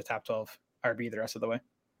score as a top 12 RB the rest of the way.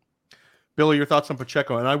 Billy, your thoughts on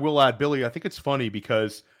Pacheco? And I will add, Billy, I think it's funny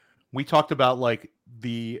because we talked about like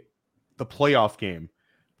the playoff game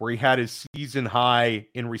where he had his season high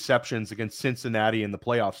in receptions against Cincinnati in the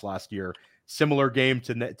playoffs last year. Similar game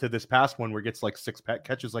to this past one where he gets like 6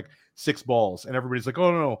 catches, like 6 balls. And everybody's like,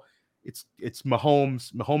 oh, no, it's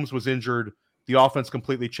Mahomes. Mahomes was injured. The offense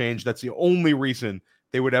completely changed. That's the only reason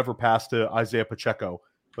they would ever pass to Isaiah Pacheco.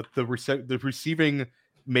 But the receiving,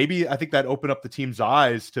 maybe I think that opened up the team's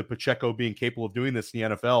eyes to Pacheco being capable of doing this in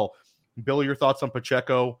the NFL. Billy, your thoughts on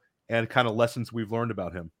Pacheco and kind of lessons we've learned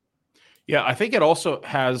about him? Yeah, I think it also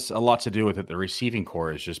has a lot to do with it. The receiving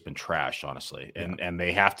core has just been trash, honestly, and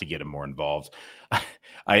they have to get him more involved.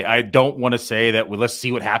 I don't want to say that. Well, let's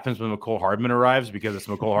see what happens when McCole Hardman arrives because it's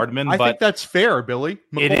McCole Hardman. I think that's fair, Billy.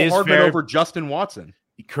 McCole Hardman fair. Over Justin Watson.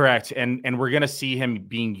 Correct, and we're going to see him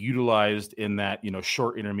being utilized in that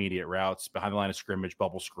short intermediate routes behind the line of scrimmage,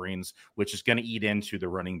 bubble screens, which is going to eat into the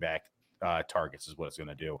running back targets is what it's going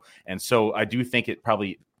to do. And so I do think it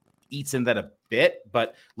probably eats in that a bit,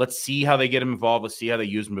 but let's see how they get him involved. Let's see how they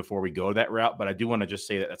use him before we go that route. But I do want to just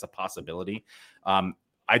say that that's a possibility.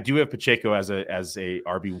 I do have Pacheco as a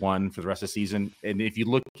RB1 for the rest of the season. And if you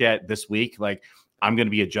look at this week, like I'm going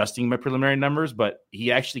to be adjusting my preliminary numbers, but he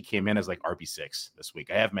actually came in as like RB6 this week.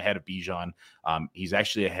 I have him ahead of Bijan. He's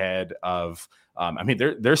actually ahead of,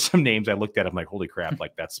 there's some names I looked at. I'm like, holy crap.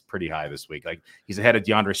 Like that's pretty high this week. Like he's ahead of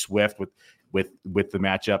DeAndre Swift with the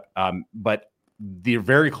matchup. But they're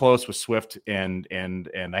very close with Swift and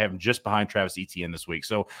I have him just behind Travis Etienne this week.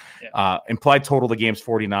 So implied total of the game's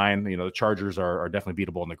 49. The Chargers are definitely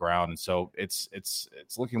beatable on the ground. And so it's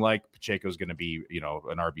looking like Pacheco is going to be,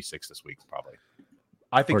 an RB6 this week, probably.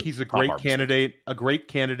 I think he's a great candidate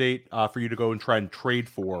for you to go and try and trade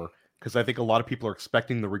for, because I think a lot of people are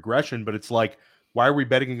expecting the regression, but it's like Why are we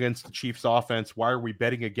betting against the Chiefs offense? Why are we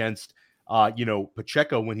betting against,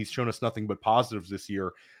 Pacheco when he's shown us nothing but positives this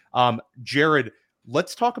year? Jared,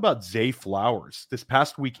 let's talk about Zay Flowers. This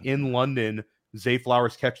past week in London, Zay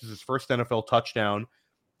Flowers catches his first NFL touchdown.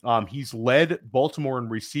 He's led Baltimore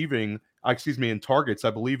in in targets,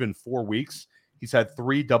 I believe, in 4 weeks. He's had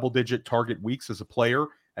 3 double-digit target weeks as a player,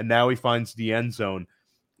 and now he finds the end zone.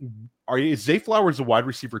 Is Zay Flowers a wide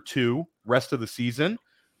receiver 2 rest of the season?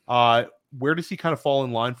 Where does he kind of fall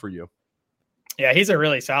in line for you? Yeah, he's a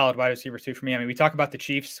really solid wide receiver 2 for me. I mean, we talk about the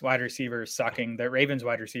Chiefs wide receivers sucking. The Ravens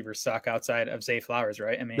wide receivers suck outside of Zay Flowers,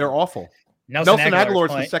 right? I mean, they're awful. Nelson Agholor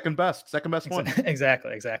is the second best one.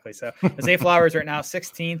 Exactly. So Zay Flowers right now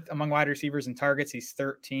 16th among wide receivers in targets. He's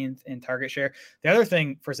 13th in target share. The other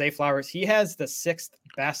thing for Zay Flowers, he has the 6th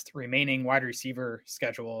best remaining wide receiver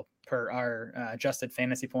schedule per our adjusted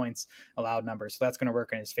fantasy points allowed numbers. So that's going to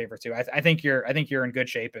work in his favor too. I think you're in good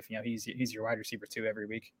shape if he's your wide receiver 2 every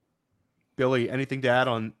week. Billy, anything to add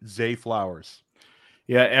on Zay Flowers?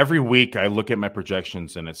 Yeah, every week I look at my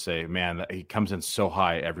projections and it's say, man, he comes in so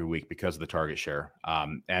high every week because of the target share.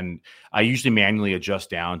 And I usually manually adjust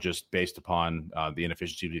down just based upon the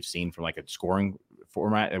inefficiency we've seen from like a scoring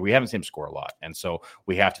format. And we haven't seen him score a lot. And so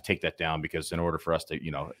we have to take that down because in order for us to,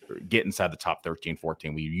 get inside the top 13,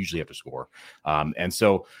 14, we usually have to score.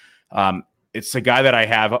 It's a guy that I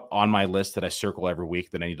have on my list that I circle every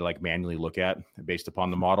week that I need to like manually look at based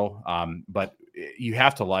upon the model. But you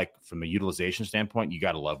have to from a utilization standpoint, you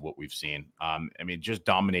got to love what we've seen. Just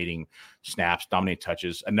dominating snaps, dominating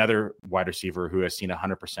touches, another wide receiver who has seen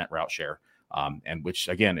 100% route share. And which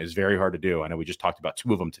again is very hard to do. I know we just talked about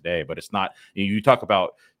 2 of them today, but it's not, you talk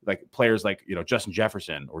about like players like, Justin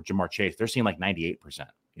Jefferson or Jamar Chase, they're seeing like 98%,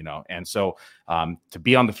 and so to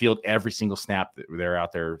be on the field every single snap that they're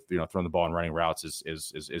out there, throwing the ball and running routes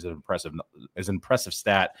is an impressive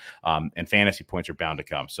stat. And fantasy points are bound to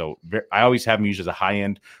come. So I always have him used as a high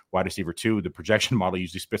end wide receiver 2. The projection model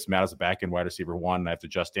usually spits him out as a back end wide receiver 1. And I have to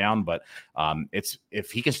adjust down, but if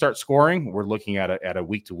he can start scoring, we're looking at a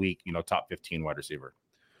week to week, top 15 wide receiver.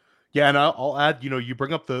 Yeah, and I'll add, you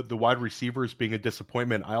bring up the wide receivers being a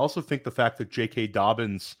disappointment. I also think the fact that J.K.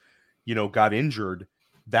 Dobbins, got injured,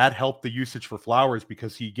 that helped the usage for Flowers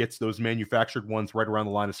because he gets those manufactured ones right around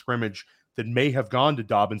the line of scrimmage that may have gone to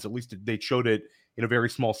Dobbins. At least they showed it in a very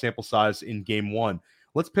small sample size in game 1.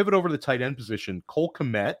 Let's pivot over to the tight end position. Cole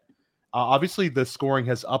Kmet, obviously the scoring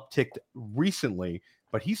has upticked recently,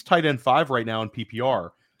 but he's tight end 5 right now in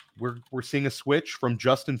PPR. We're seeing a switch from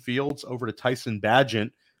Justin Fields over to Tyson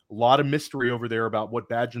Bagent. A lot of mystery over there about what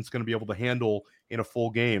Bagent's going to be able to handle in a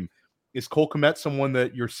full game. Is Cole Kmet someone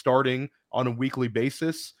that you're starting on a weekly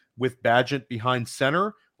basis with Bagent behind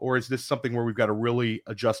center, or is this something where we've got to really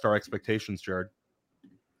adjust our expectations, Jared?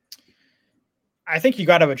 I think you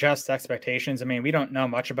got to adjust expectations. I mean, we don't know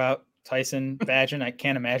much about Tyson Bagent. I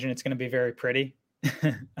can't imagine it's going to be very pretty.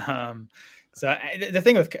 The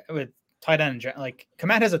thing with tight end, like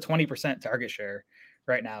Kmet has a 20% target share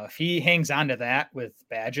right now. If he hangs on to that with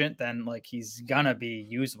Bagent, then like he's gonna be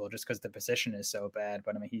usable just because the position is so bad.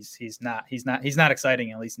 But I mean, he's not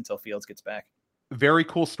exciting, at least until Fields gets back. Very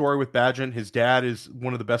cool story with Bagent. His dad is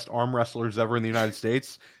one of the best arm wrestlers ever in the United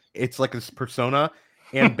States. It's like this persona.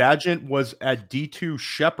 And Bagent was at D2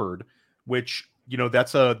 Shepherd, which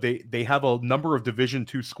that's they have a number of Division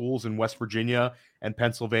II schools in West Virginia and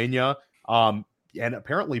Pennsylvania. And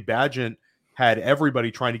apparently Bagent had everybody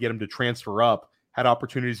trying to get him to transfer up. Had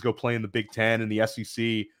opportunities to go play in the Big Ten and the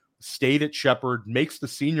SEC, stayed at Shepherd, makes the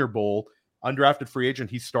Senior Bowl, undrafted free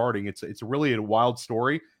agent. He's starting. It's really a wild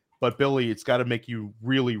story. But Billy, it's got to make you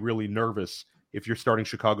really, really nervous if you're starting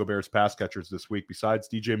Chicago Bears pass catchers this week, besides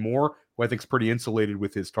DJ Moore, who I think is pretty insulated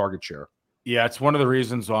with his target share. Yeah, it's one of the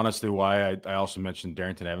reasons, honestly, why I also mentioned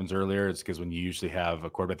Darrington Evans earlier. It's because when you usually have a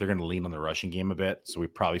quarterback, they're going to lean on the rushing game a bit. So we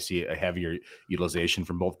probably see a heavier utilization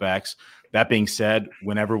from both backs. That being said,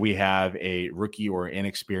 whenever we have a rookie or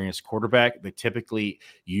inexperienced quarterback, they typically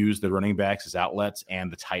use the running backs as outlets and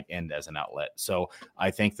the tight end as an outlet. So I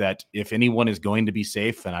think that if anyone is going to be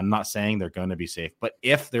safe, and I'm not saying they're going to be safe, but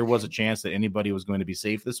if there was a chance that anybody was going to be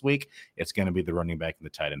safe this week, it's going to be the running back and the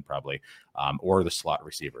tight end probably, or the slot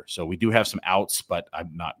receiver. So we do have some outs, but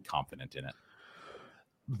I'm not confident in it.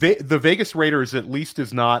 The Vegas Raiders at least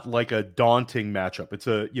is not like a daunting matchup. It's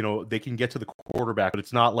they can get to the quarterback, but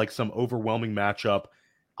it's not like some overwhelming matchup.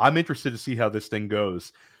 I'm interested to see how this thing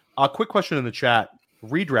goes. A quick question in the chat.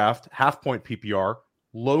 Redraft, half-point PPR,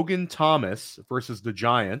 Logan Thomas versus the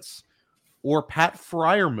Giants, or Pat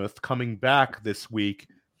Freiermuth coming back this week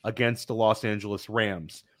against the Los Angeles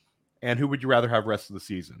Rams. And who would you rather have rest of the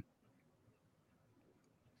season?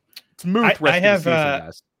 It's Muth rest of the season,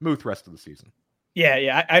 guys. Muth rest of the season.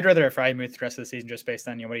 Yeah. I'd rather have Freiermuth the rest of the season just based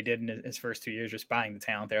on what he did in his first 2 years, just buying the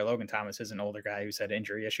talent there. Logan Thomas is an older guy who's had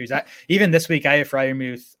injury issues. Even this week, I have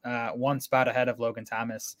Freiermuth one spot ahead of Logan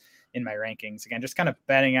Thomas in my rankings. Again, just kind of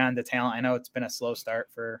betting on the talent. I know it's been a slow start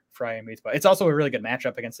for Freiermuth, but it's also a really good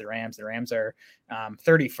matchup against the Rams. The Rams are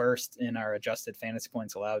 31st in our adjusted fantasy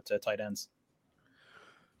points allowed to tight ends.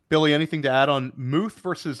 Billy, anything to add on Muth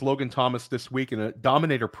versus Logan Thomas this week in a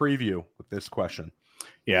Dominator preview with this question?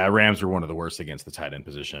 Yeah, Rams are one of the worst against the tight end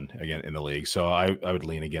position again in the league. So I would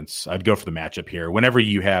lean against. I'd go for the matchup here. Whenever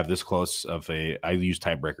you have this close of I use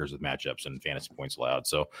tiebreakers with matchups and fantasy points allowed.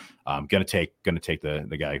 So I'm gonna take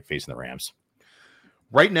the guy facing the Rams.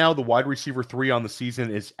 Right now, the wide receiver 3 on the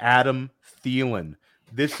season is Adam Thielen.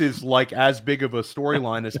 This is like as big of a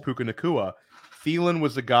storyline as Puka Nacua. Thielen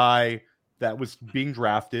was a guy that was being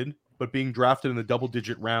drafted, but being drafted in the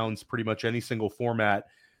double-digit rounds, pretty much any single format.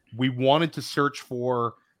 We wanted to search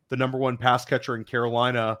for the number 1 pass catcher in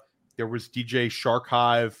Carolina. There was DJ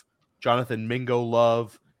Sharkhive, Jonathan Mingo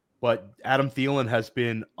Love, but Adam Thielen has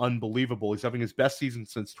been unbelievable. He's having his best season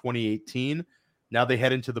since 2018. Now they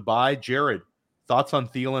head into the bye. Jared, thoughts on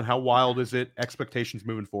Thielen? How wild is it? Expectations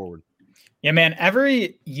moving forward? Yeah, man,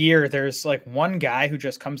 every year there's like one guy who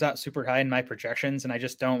just comes out super high in my projections, and I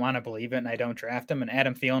just don't want to believe it, and I don't draft him. And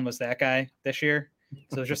Adam Thielen was that guy this year.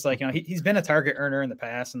 So it's just like, he's been a target earner in the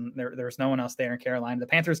past, and there was no one else there in Carolina. The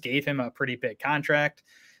Panthers gave him a pretty big contract.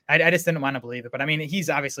 I just didn't want to believe it. But, I mean, he's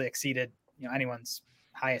obviously exceeded anyone's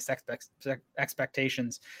highest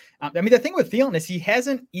expectations. I mean, the thing with Thielen is he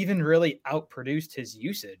hasn't even really outproduced his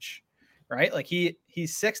usage, right? Like he's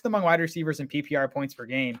 6th among wide receivers in PPR points per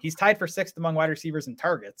game. He's tied for 6th among wide receivers in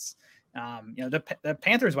targets. The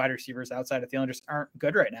Panthers wide receivers outside of Thielen just aren't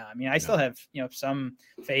good right now. I mean, I still have, some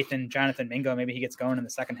faith in Jonathan Mingo. Maybe he gets going in the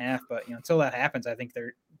second half, but until that happens, I think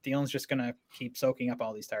Thielen's just going to keep soaking up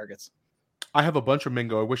all these targets. I have a bunch of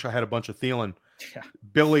Mingo. I wish I had a bunch of Thielen. Yeah.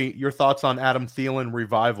 Billy, your thoughts on Adam Thielen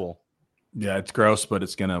revival? Yeah, it's gross, but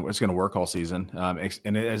it's gonna work all season.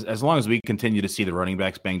 And as long as we continue to see the running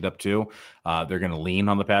backs banged up too, they're gonna lean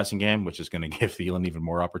on the passing game, which is gonna give Thielen even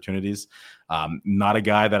more opportunities. Not a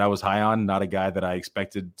guy that I was high on, not a guy that I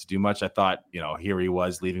expected to do much. I thought, here he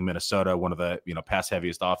was leaving Minnesota, one of the pass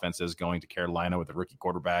heaviest offenses, going to Carolina with a rookie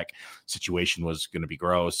quarterback. Situation was going to be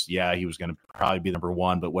gross. Yeah, he was going to probably be number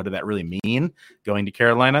 1, but what did that really mean going to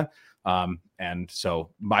Carolina? And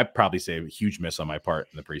so I'd probably say a huge miss on my part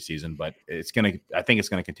in the preseason, but I think it's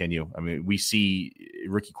going to continue. I mean, we see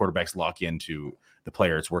rookie quarterbacks lock into the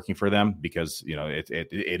player. It's working for them because,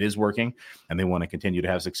 it is working and they want to continue to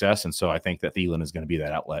have success. And so I think that Thielen is going to be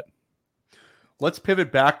that outlet. Let's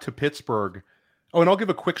pivot back to Pittsburgh. Oh, and I'll give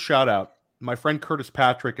a quick shout out. My friend Curtis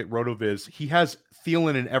Patrick at RotoViz, he has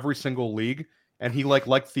Thielen in every single league, and he liked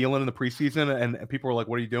Thielen in the preseason, and people were like,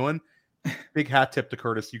 what are you doing? Big hat tip to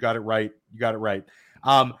Curtis. You got it right.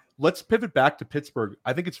 Let's pivot back to Pittsburgh.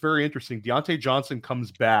 I think it's very interesting. Deontay Johnson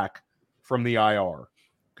comes back from the IR.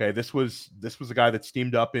 Okay, this was a guy that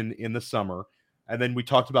steamed up in the summer, and then we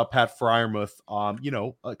talked about Pat Freiermuth.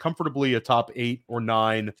 Comfortably a top 8 or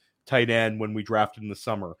 9 tight end when we drafted in the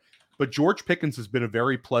summer. But George Pickens has been a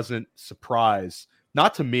very pleasant surprise.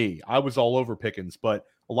 Not to me. I was all over Pickens, but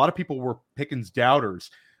a lot of people were Pickens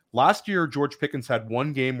doubters. Last year, George Pickens had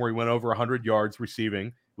one game where he went over 100 yards receiving.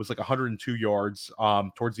 It was like 102 yards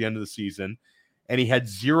towards the end of the season. And he had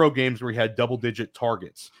 0 games where he had double-digit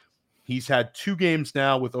targets. He's had 2 games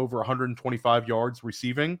now with over 125 yards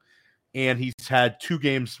receiving, and he's had 2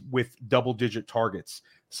 games with double-digit targets.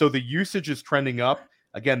 So the usage is trending up.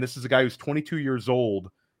 Again, this is a guy who's 22 years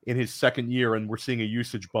old in his second year, and we're seeing a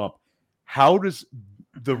usage bump. How does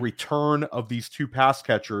the return of these 2 pass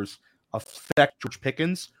catchers affect George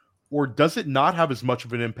Pickens? Or does it not have as much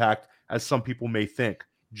of an impact as some people may think?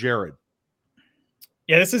 Jared.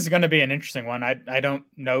 Yeah, this is going to be an interesting one. I don't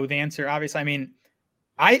know the answer, obviously. I mean,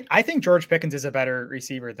 I think George Pickens is a better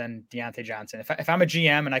receiver than Deontay Johnson. If I'm a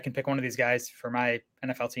GM and I can pick one of these guys for my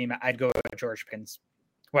NFL team, I'd go with George Pickens.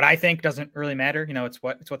 What I think doesn't really matter. It's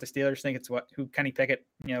what the Steelers think. It's who Kenny Pickett,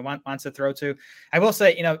 wants to throw to. I will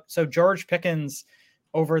say, so George Pickens,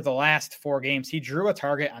 over the last 4 games, he drew a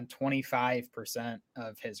target on 25%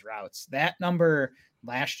 of his routes. That number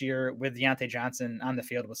last year with Deontay Johnson on the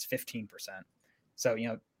field was 15%. So,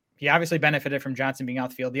 he obviously benefited from Johnson being out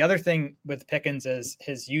the field. The other thing with Pickens is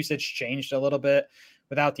his usage changed a little bit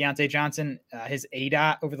without Deontay Johnson. His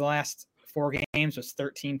ADOT over the last 4 games was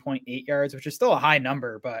 13.8 yards, which is still a high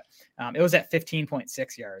number, but it was at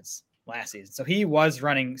 15.6 yards last season. So he was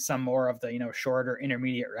running some more of the, shorter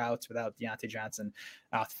intermediate routes without Diontae Johnson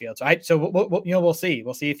off the field. So we'll see.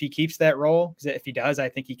 We'll see if he keeps that role. Because if he does, I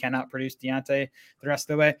think he cannot produce Diontae the rest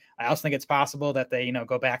of the way. I also think it's possible that they,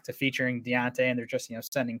 go back to featuring Diontae and they're just,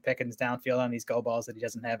 sending Pickens downfield on these go balls that he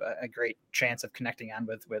doesn't have a great chance of connecting on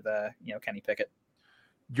with Kenny Pickett.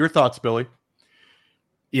 Your thoughts, Billy?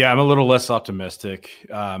 Yeah, I'm a little less optimistic.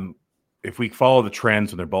 If we follow the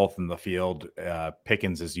trends when they're both in the field,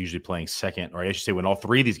 Pickens is usually playing second, or I should say when all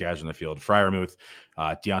three of these guys are in the field, Freiermuth,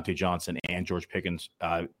 Diontae Johnson, and George Pickens.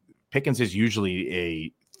 Pickens is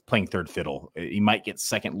usually playing third fiddle. He might get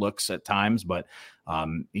second looks at times, but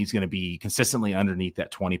he's going to be consistently underneath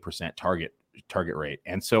that 20% target rate.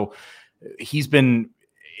 And so he's been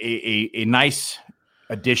a nice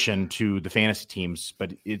addition to the fantasy teams,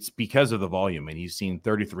 but it's because of the volume. And he's seen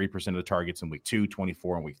 33% of the targets in week 2,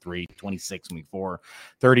 24 in week 3, 26 in week 4,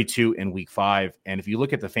 32 in week 5. And if you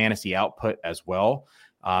look at the fantasy output as well,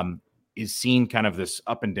 is seen kind of this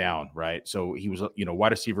up and down, right? So he was,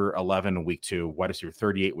 wide receiver 11 in week 2, wide receiver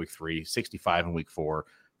 38 week 3, 65 in week 4,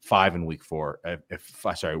 5 in week 4.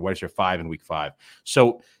 Wide receiver 5 in week 5.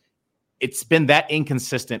 So it's been that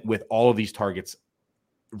inconsistent with all of these targets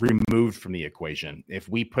removed from the equation. If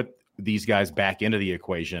we put these guys back into the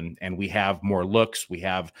equation and we have more looks, we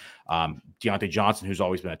have Diontae Johnson, who's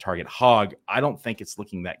always been a target hog. I don't think it's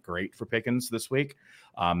looking that great for Pickens this week.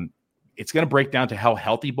 It's going to break down to how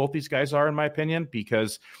healthy both these guys are, in my opinion,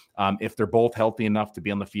 because if they're both healthy enough to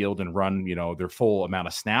be on the field and run, their full amount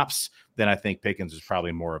of snaps, then I think Pickens is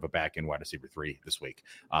probably more of a back-end wide receiver 3 this week.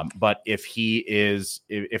 But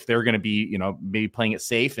if they're going to be, maybe playing it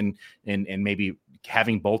safe and maybe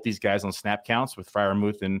having both these guys on snap counts with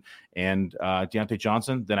Freiermuth and Diontae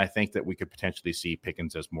Johnson, then I think that we could potentially see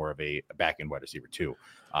Pickens as more of a back-end wide receiver 2.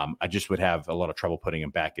 I just would have a lot of trouble putting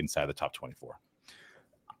him back inside the top 24.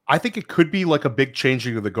 I think it could be like a big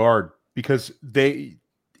changing of the guard because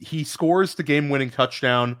he scores the game-winning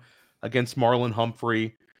touchdown against Marlon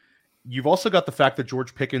Humphrey. You've also got the fact that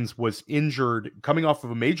George Pickens was injured, coming off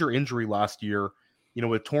of a major injury last year,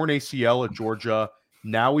 a torn ACL at Georgia.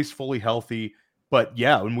 Now he's fully healthy. But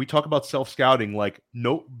yeah, when we talk about self-scouting,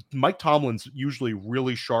 Mike Tomlin's usually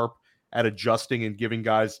really sharp at adjusting and giving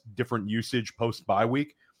guys different usage post-bye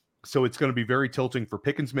week. So it's going to be very tilting for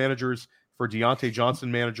Pickens managers, for Diontae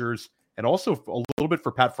Johnson managers, and also a little bit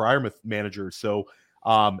for Pat Freiermuth managers. So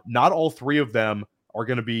not all three of them are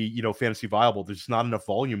going to be, fantasy viable. There's just not enough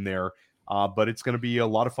volume there. But it's going to be a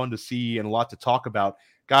lot of fun to see and a lot to talk about.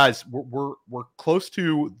 Guys, we're close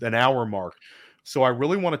to an hour mark. So I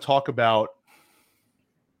really want to talk about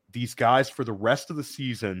these guys for the rest of the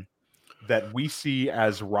season that we see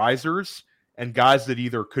as risers and guys that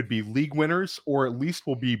either could be league winners or at least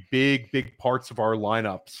will be big parts of our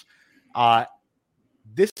lineups.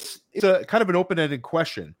 This is a kind of an open-ended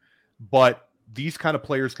question, but these kind of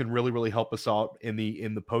players can really help us out in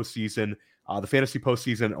the postseason, the fantasy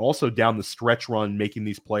postseason, and also down the stretch run making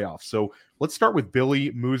these playoffs. So let's start with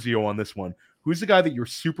Billy Muzio on this one. Who's the guy that you're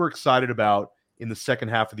super excited about in the second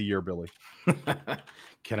half of the year, Billy?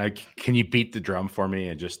 Can you beat the drum for me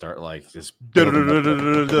and just start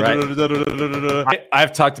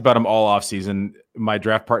I've talked about him all off season. My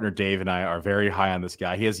draft partner Dave and I are very high on this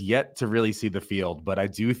guy. He has yet to really see the field, but I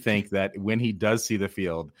do think that when he does see the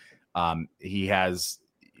field, he has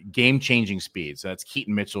game-changing speed. So that's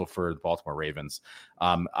Keaton Mitchell for the Baltimore Ravens.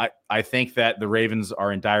 I think that the Ravens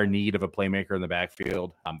are in dire need of a playmaker in the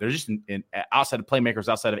backfield. They're just outside of playmakers,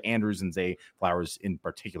 outside of Andrews and Zay Flowers in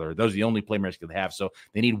particular. Those are the only playmakers they have. So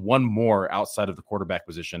they need one more outside of the quarterback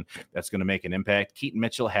position that's going to make an impact. Keaton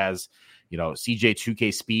Mitchell has, CJ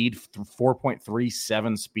 2K speed,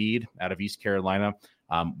 4.37 speed out of East Carolina.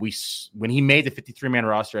 When he made the 53-man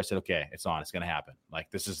roster, I said, okay, it's on. It's going to happen.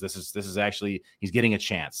 This is actually, he's getting a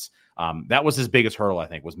chance. That was his biggest hurdle, I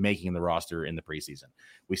think, was making the roster in the preseason.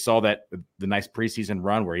 We saw that the nice preseason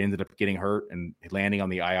run where he ended up getting hurt and landing on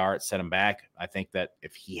the IR, it set him back. I think that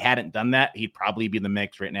if he hadn't done that, he'd probably be in the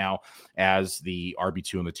mix right now as the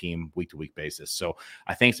RB2 on the team week-to-week basis. So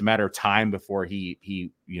I think it's a matter of time before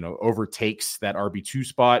he overtakes that RB2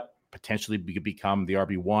 spot, potentially become the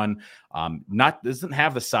RB1. Doesn't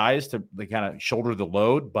have the size to kind of shoulder the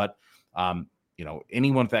load, but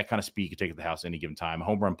anyone with that kind of speed can take it to the house at any given time.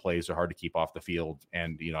 Home run plays are hard to keep off the field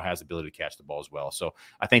and, has the ability to catch the ball as well. So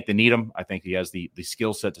I think they need him. I think he has the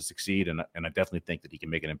skill set to succeed. And I definitely think that he can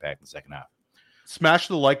make an impact in the second half. Smash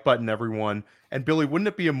the like button, everyone. And Billy, wouldn't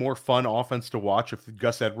it be a more fun offense to watch if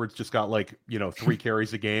Gus Edwards just got 3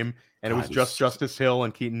 carries a game and it was just Justice Hill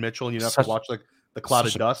and Keaton Mitchell and you have to watch the cloud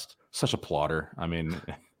of dust? Such a plotter. I mean,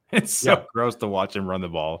 It's so gross to watch him run the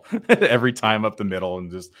ball every time up the middle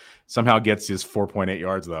and just somehow gets his 4.8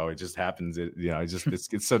 yards though. It just happens.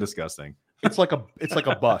 It's so disgusting. It's like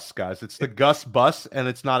a bus, guys. It's the Gus bus, and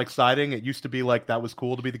it's not exciting. It used to be like that was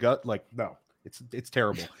cool to be the Gus. Like, no, it's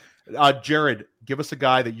terrible. Jared, give us a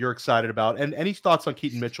guy that you're excited about, and any thoughts on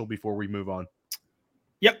Keaton Mitchell before we move on.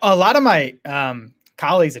 Yep, a lot of my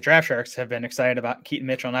colleagues at Draft Sharks have been excited about Keaton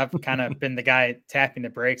Mitchell, and I've kind of been the guy tapping the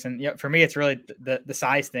brakes. And for me, it's really the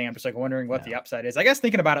size thing. I'm just like wondering what the upside is. I guess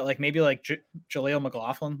thinking about it, like maybe like Jaleel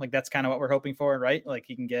McLaughlin, like that's kind of what we're hoping for, right? Like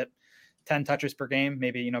he can get 10 touches per game,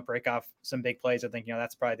 maybe, break off some big plays. I think,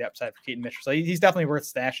 that's probably the upside for Keaton Mitchell. So he's definitely worth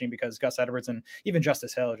stashing because Gus Edwards and even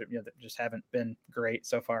Justice Hill, just haven't been great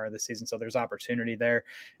so far this season. So there's opportunity there.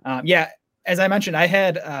 As I mentioned, I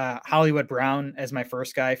had Hollywood Brown as my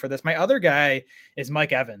first guy for this. My other guy is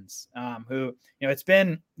Mike Evans, who, it's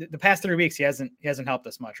been the past 3 weeks. He hasn't helped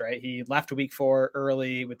us much, right? He left week 4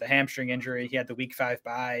 early with the hamstring injury. He had the week 5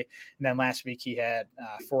 bye. And then last week he had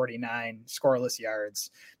 49 scoreless yards,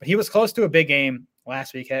 but he was close to a big game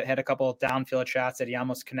last week. Had a couple of downfield shots that he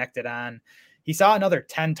almost connected on. He saw another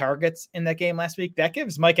 10 targets in that game last week. That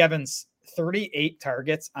gives Mike Evans 38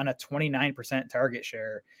 targets on a 29% target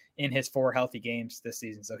share in his 4 healthy games this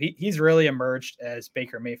season. So he's really emerged as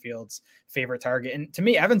Baker Mayfield's favorite target. And to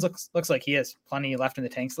me, Evans looks like he has plenty left in the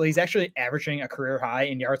tank. So he's actually averaging a career high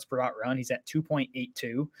in yards per route run. He's at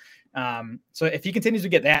 2.82. So if he continues to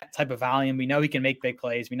get that type of volume, we know he can make big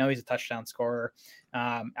plays. We know he's a touchdown scorer.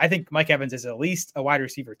 I think Mike Evans is at least a wide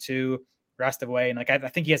receiver 2 rest of the way. And I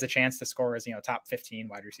think he has a chance to score as, top 15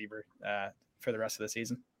 wide receiver for the rest of the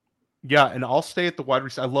season. Yeah, and I'll stay at the wide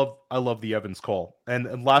receiver. I love the Evans call.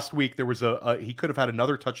 And last week there was he could have had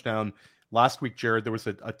another touchdown. Last week, Jared, there was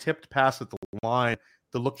a tipped pass at the line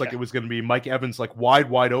that looked like it was going to be Mike Evans, like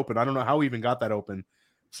wide open. I don't know how he even got that open.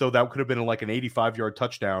 So that could have been like an 85-yard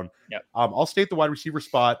touchdown. Yep. I'll stay at the wide receiver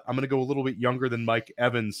spot. I'm going to go a little bit younger than Mike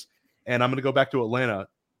Evans, and I'm going to go back to Atlanta.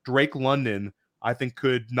 Drake London, I think,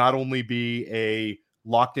 could not only be a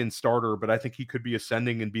locked-in starter, but I think he could be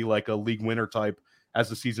ascending and be like a league winner type as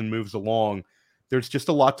the season moves along. There's just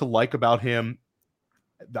a lot to like about him.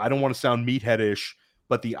 I don't want to sound meathead-ish,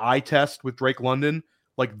 but the eye test with Drake London,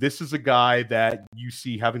 like this is a guy that you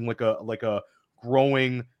see having like a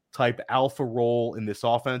growing type alpha role in this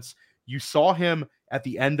offense. You saw him at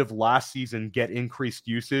the end of last season get increased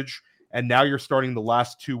usage, and now you're starting the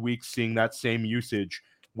last 2 weeks seeing that same usage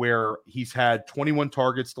where he's had 21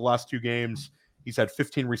 targets the last 2 games. He's had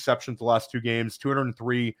 15 receptions the last 2 games,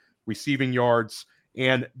 203 receiving yards.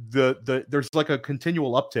 And there's like a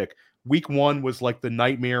continual uptick. Week 1 was like the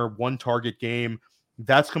nightmare 1 target game.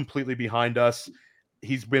 That's completely behind us.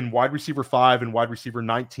 He's been wide receiver 5 and wide receiver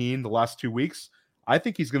 19 the last 2 weeks. I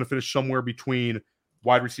think he's going to finish somewhere between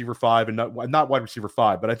wide receiver 5 and not wide receiver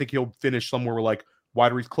 5, but I think he'll finish somewhere like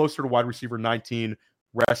closer to wide receiver 19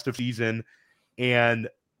 rest of season. And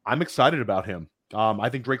I'm excited about him. I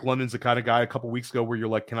think Drake London's the kind of guy a couple weeks ago where you're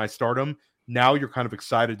like, can I start him? Now you're kind of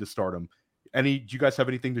excited to start him. Do you guys have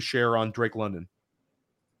anything to share on Drake London?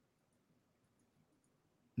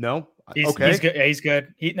 No? Okay. He's good. Yeah, he's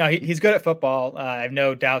good. He's good at football. I have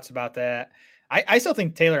no doubts about that. I still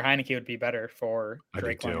think Taylor Heineke would be better for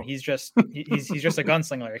Drake London. He's just a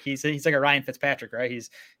gunslinger. He's like a Ryan Fitzpatrick, right? He's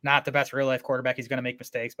not the best real life quarterback. He's going to make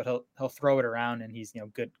mistakes, but he'll throw it around, and he's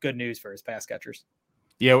good news for his pass catchers.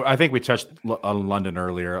 Yeah, I think we touched on London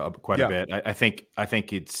earlier quite a bit. I think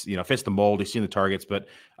it's fits the mold. He's seen the targets, but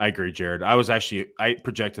I agree, Jared. I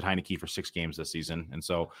projected Heineke for 6 games this season, and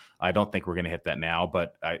so I don't think we're going to hit that now.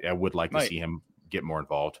 But I would like to see him get more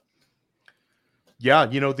involved. Yeah,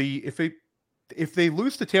 if they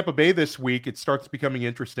lose to Tampa Bay this week, it starts becoming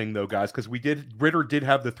interesting though, guys, because Ritter did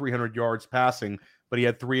have the 300 yards passing, but he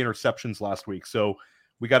had 3 interceptions last week. So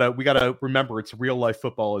we gotta remember it's real life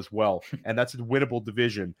football as well, and that's a winnable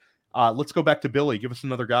division. Let's go back to Billy. Give us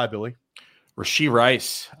another guy, Billy. Rashee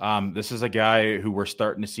Rice. This is a guy who we're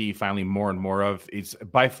starting to see finally more and more of. He's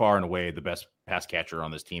by far and away the best pass catcher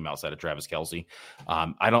on this team outside of Travis Kelce.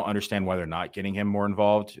 I don't understand why they're not getting him more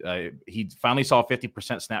involved. He finally saw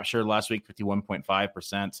 50% snap share last week,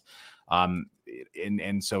 51.5%.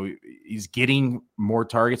 And so he's getting more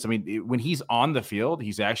targets. I mean, when he's on the field,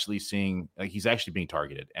 he's actually being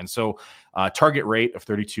targeted. And so target rate of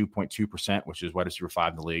 32.2%, which is wide receiver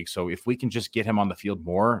 5 in the league. So if we can just get him on the field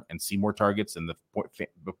more and see more targets, and the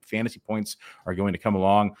fantasy points are going to come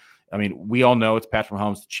along. I mean, we all know it's Patrick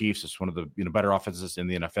Mahomes, the Chiefs. It's one of the better offenses in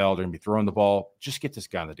the NFL. They're going to be throwing the ball. Just get this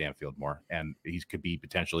guy on the damn field more, and he could be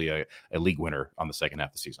potentially a league winner on the second half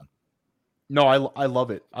of the season. No, I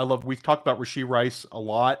love it. We've talked about Rashee Rice a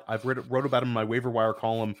lot. I've wrote about him in my waiver wire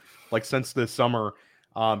column like since this summer.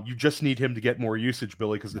 You just need him to get more usage,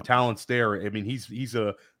 Billy, because the talent's there. I mean, he's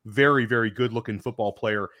a very, very good-looking football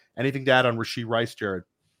player. Anything to add on Rashee Rice, Jared?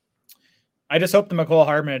 I just hope the McCole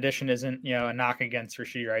Hardman edition isn't, a knock against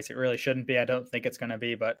Rashee Rice. It really shouldn't be. I don't think it's going to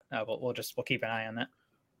be, but we'll keep an eye on that.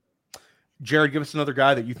 Jared, give us another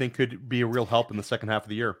guy that you think could be a real help in the second half of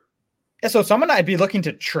the year. Yeah, so someone I'd be looking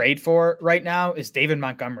to trade for right now is David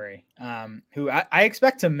Montgomery, who I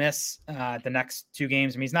expect to miss the next 2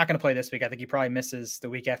 games. I mean, he's not going to play this week. I think he probably misses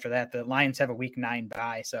the week after that. The Lions have a week 9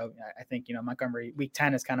 bye. So I think, Montgomery week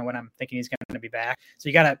 10 is kind of when I'm thinking he's going to be back. So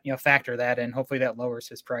you got to, factor that in. Hopefully that lowers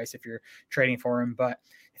his price if you're trading for him. But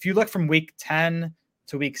if you look from week 10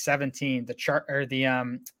 to week 17,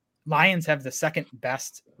 the Lions have the second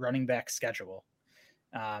best running back schedule.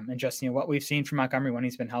 And just, what we've seen from Montgomery when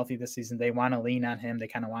he's been healthy this season, they want to lean on him. They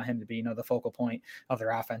kind of want him to be, the focal point of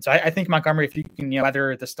their offense. So I think Montgomery, if you can,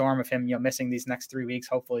 weather the storm of him, missing these next 3 weeks,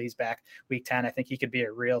 hopefully he's back week 10. I think he could be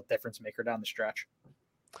a real difference maker down the stretch.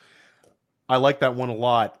 I like that one a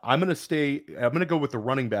lot. I'm going to go with the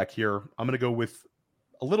running back here. I'm going to go with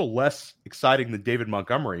a little less exciting than David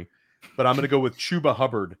Montgomery, but I'm going to go with Chuba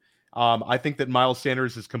Hubbard. I think that Miles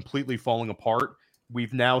Sanders is completely falling apart.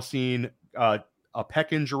 We've now seen, a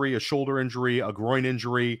pec injury, a shoulder injury, a groin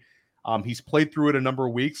injury. He's played through it a number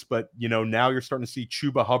of weeks, but now you're starting to see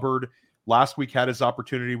Chuba Hubbard. Last week had his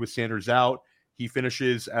opportunity with Sanders out. He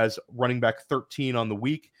finishes as running back 13 on the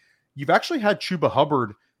week. You've actually had Chuba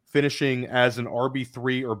Hubbard finishing as an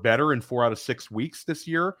RB3 or better in 4 out of 6 weeks this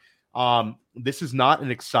year. This is not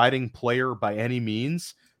an exciting player by any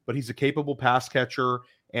means, but he's a capable pass catcher.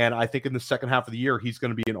 And I think in the second half of the year, he's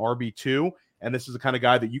going to be an RB2. And this is the kind of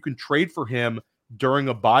guy that you can trade for him during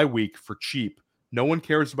a bye week for cheap. No one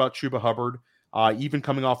cares about Chuba Hubbard. Even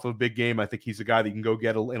coming off of a big game, I think he's a guy that you can go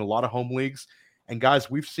get in a lot of home leagues. And guys,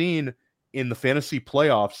 we've seen in the fantasy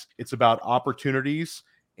playoffs, it's about opportunities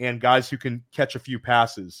and guys who can catch a few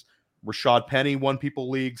passes. Rashad Penny won people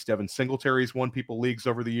leagues. Devin Singletary's won people leagues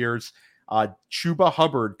over the years. Chuba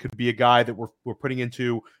Hubbard could be a guy that we're putting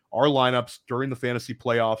into our lineups during the fantasy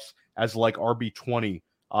playoffs as like RB20,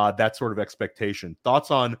 that sort of expectation.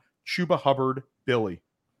 Thoughts on Chuba Hubbard, Billy?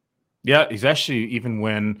 Yeah, he's actually, even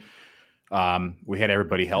when we had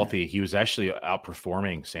everybody healthy, he was actually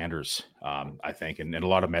outperforming Sanders, I think, in a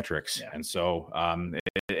lot of metrics. Yeah. And so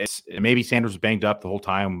maybe Sanders was banged up the whole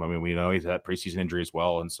time. I mean, we know he's had preseason injury as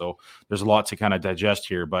well. And so there's a lot to kind of digest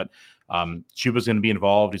here. But Chuba's going to be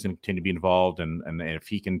involved. He's going to continue to be involved. And if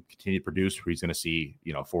he can continue to produce, he's going to see,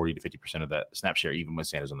 40 to 50% of that snap share, even with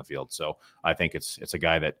Sanders on the field. So I think it's a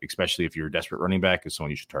guy that, especially if you're a desperate running back, is someone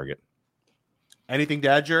you should target. Anything to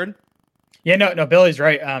add, Jared? Yeah, no, Billy's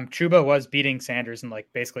right. Chuba was beating Sanders in like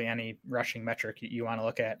basically any rushing metric you want to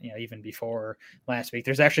look at, even before last week.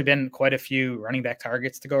 There's actually been quite a few running back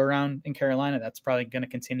targets to go around in Carolina. That's probably going to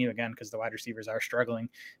continue again because the wide receivers are struggling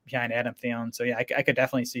behind Adam Thielen. So yeah, I could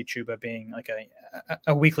definitely see Chuba being like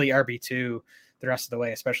a weekly RB2 the rest of the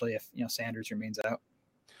way, especially if Sanders remains out.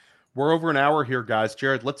 We're over an hour here, guys.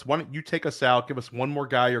 Jared, why don't you take us out? Give us one more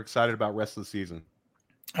guy you're excited about rest of the season.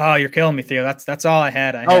 Oh, you're killing me, Theo. That's all I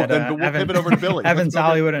had. Then we'll pivot over to Billy. Evans,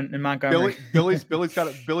 Hollywood, and Montgomery. Billy's got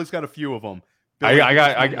a few of them.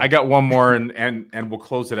 I got one more, and we'll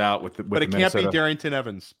close it out with but it can't be Darrington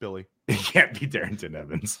Evans, Billy. It can't be Darrington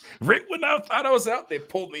Evans. Right when I thought I was out, they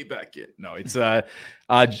pulled me back in. No, it's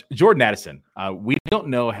Jordan Addison. We don't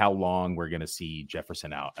know how long we're going to see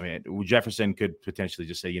Jefferson out. I mean, Jefferson could potentially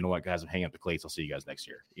just say, you know what, guys, I'm hanging up the cleats. I'll see you guys next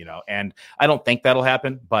year. And I don't think that'll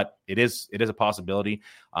happen, but it is a possibility.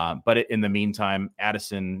 But in the meantime,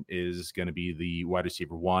 Addison is going to be the wide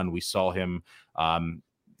receiver 1. We saw him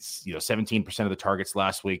 17% of the targets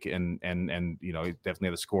last week, and definitely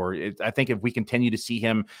the score. I think if we continue to see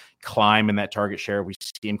him climb in that target share, we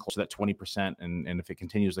see him close to that 20%, and if it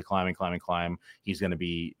continues to climb, he's going to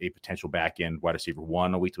be a potential back end wide receiver 1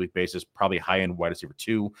 on a week-to-week basis, probably high end wide receiver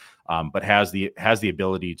 2, but has the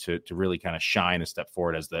ability to really kind of shine and step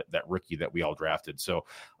forward as that rookie that we all drafted. So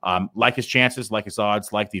like his chances, like his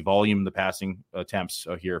odds, like the volume, the passing attempts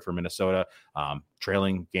here for Minnesota,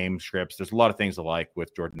 trailing game scripts. There's a lot of things to like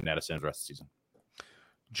with Jordan Addison the rest of the season.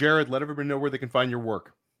 Jared, let everybody know where they can find your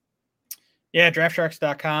work. Yeah,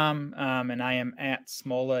 draftsharks.com. And I am at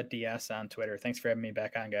SmolaDS on Twitter. Thanks for having me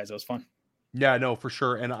back on, guys. It was fun. Yeah, no, for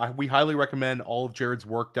sure. And we highly recommend all of Jared's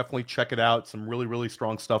work. Definitely check it out. Some really, really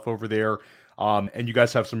strong stuff over there. And you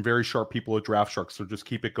guys have some very sharp people at Draft Sharks, so just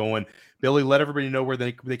keep it going. Billy, let everybody know where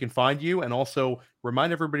they can find you, and also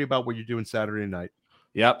remind everybody about what you're doing Saturday night.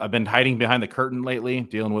 Yep, I've been hiding behind the curtain lately,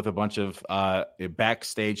 dealing with a bunch of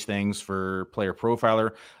backstage things for Player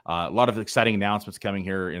Profiler. A lot of exciting announcements coming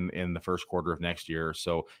here in the first quarter of next year,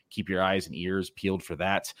 so keep your eyes and ears peeled for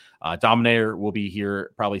that. Dominator will be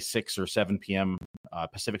here probably 6 or 7 p.m.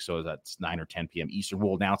 Pacific, so that's 9 or 10 p.m. Eastern.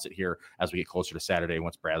 We'll announce it here as we get closer to Saturday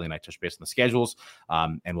once Bradley and I touch base on the schedules,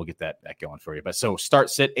 and we'll get that going for you. But so start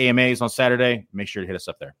sit AMAs on Saturday. Make sure to hit us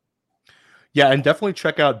up there. Yeah, and definitely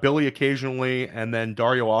check out Billy occasionally, and then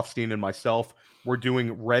Dario Offstein and myself. We're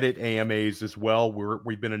doing Reddit AMAs as well.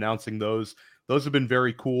 We've been announcing those. Those have been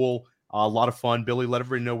very cool. A lot of fun. Billy, let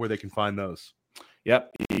everybody know where they can find those.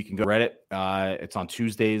 Yep, you can go Reddit. It's on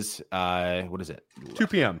Tuesdays. What is it? 2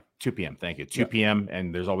 p.m. 2 p.m. Thank you. 2 p.m.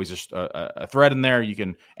 And there's always just a thread in there. You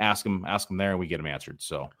can ask them there, and we get them answered.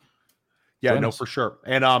 So. Yeah, no, for sure.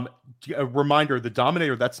 And a reminder, The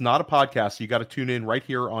Dominator, that's not a podcast. So you got to tune in right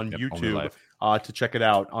here on YouTube to check it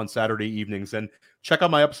out on Saturday evenings. And check out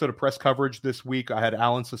my episode of Press Coverage this week. I had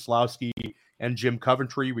Alan Seslowsky and Jim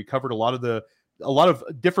Coventry. We covered a lot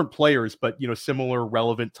of different players, but similar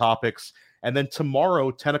relevant topics. And then tomorrow,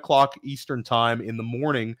 10 o'clock Eastern time in the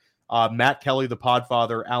morning, Matt Kelly, the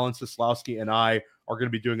Podfather, Alan Seslowsky, and I are going to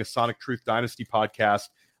be doing a Sonic Truth Dynasty podcast.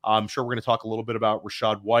 I'm sure we're going to talk a little bit about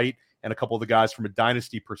Rashad White and a couple of the guys from a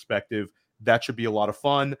dynasty perspective. That should be a lot of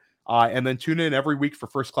fun. And then tune in every week for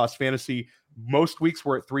First Class Fantasy. Most weeks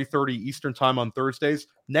we're at 3:30 Eastern time on Thursdays.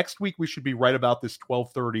 Next week we should be right about this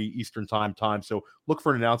 12:30 Eastern time. So look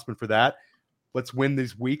for an announcement for that. Let's win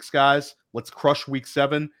these weeks, guys. Let's crush week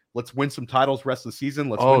 7. Let's win some titles rest of the season.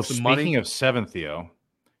 Let's win some money. Speaking of 7, Theo,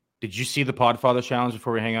 did you see the Podfather Challenge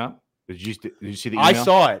before we hang up? Did you see the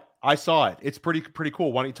email? I saw it. It's pretty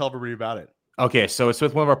cool. Why don't you tell everybody about it? Okay, so it's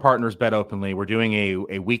with one of our partners, Bet Openly. We're doing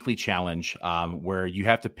a weekly challenge where you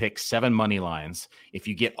have to pick 7 money lines. If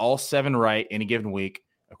you get all 7 right any given week,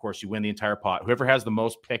 of course, you win the entire pot. Whoever has the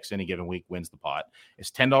most picks any given week wins the pot.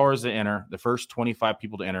 It's $10 to enter. The first 25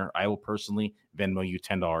 people to enter, I will personally Venmo you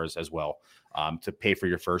 $10 as well to pay for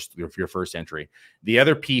your first entry. The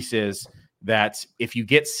other piece is that if you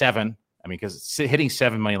get 7, because hitting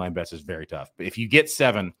 7 money line bets is very tough. But if you get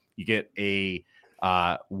 7, you get a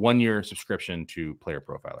 1-year subscription to Player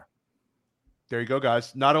Profiler. There you go,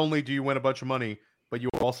 guys. Not only do you win a bunch of money, but you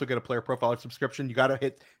will also get a Player Profiler subscription. You got to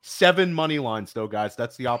hit 7 money lines, though, guys.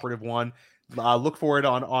 That's the operative one. Look for it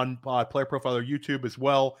on Player Profiler YouTube as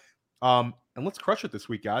well. And let's crush it this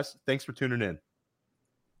week, guys. Thanks for tuning in.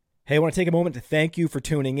 Hey, I want to take a moment to thank you for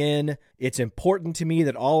tuning in. It's important to me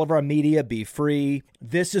that all of our media be free.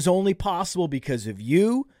 This is only possible because of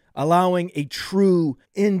you, allowing a true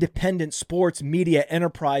independent sports media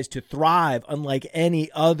enterprise to thrive unlike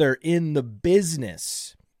any other in the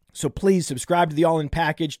business. So please subscribe to the All In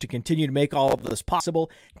Package to continue to make all of this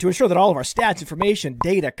possible, to ensure that all of our stats, information,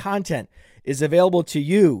 data, content is available to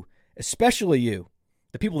you, especially you,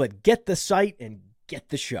 the people that get the site and get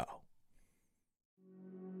the show.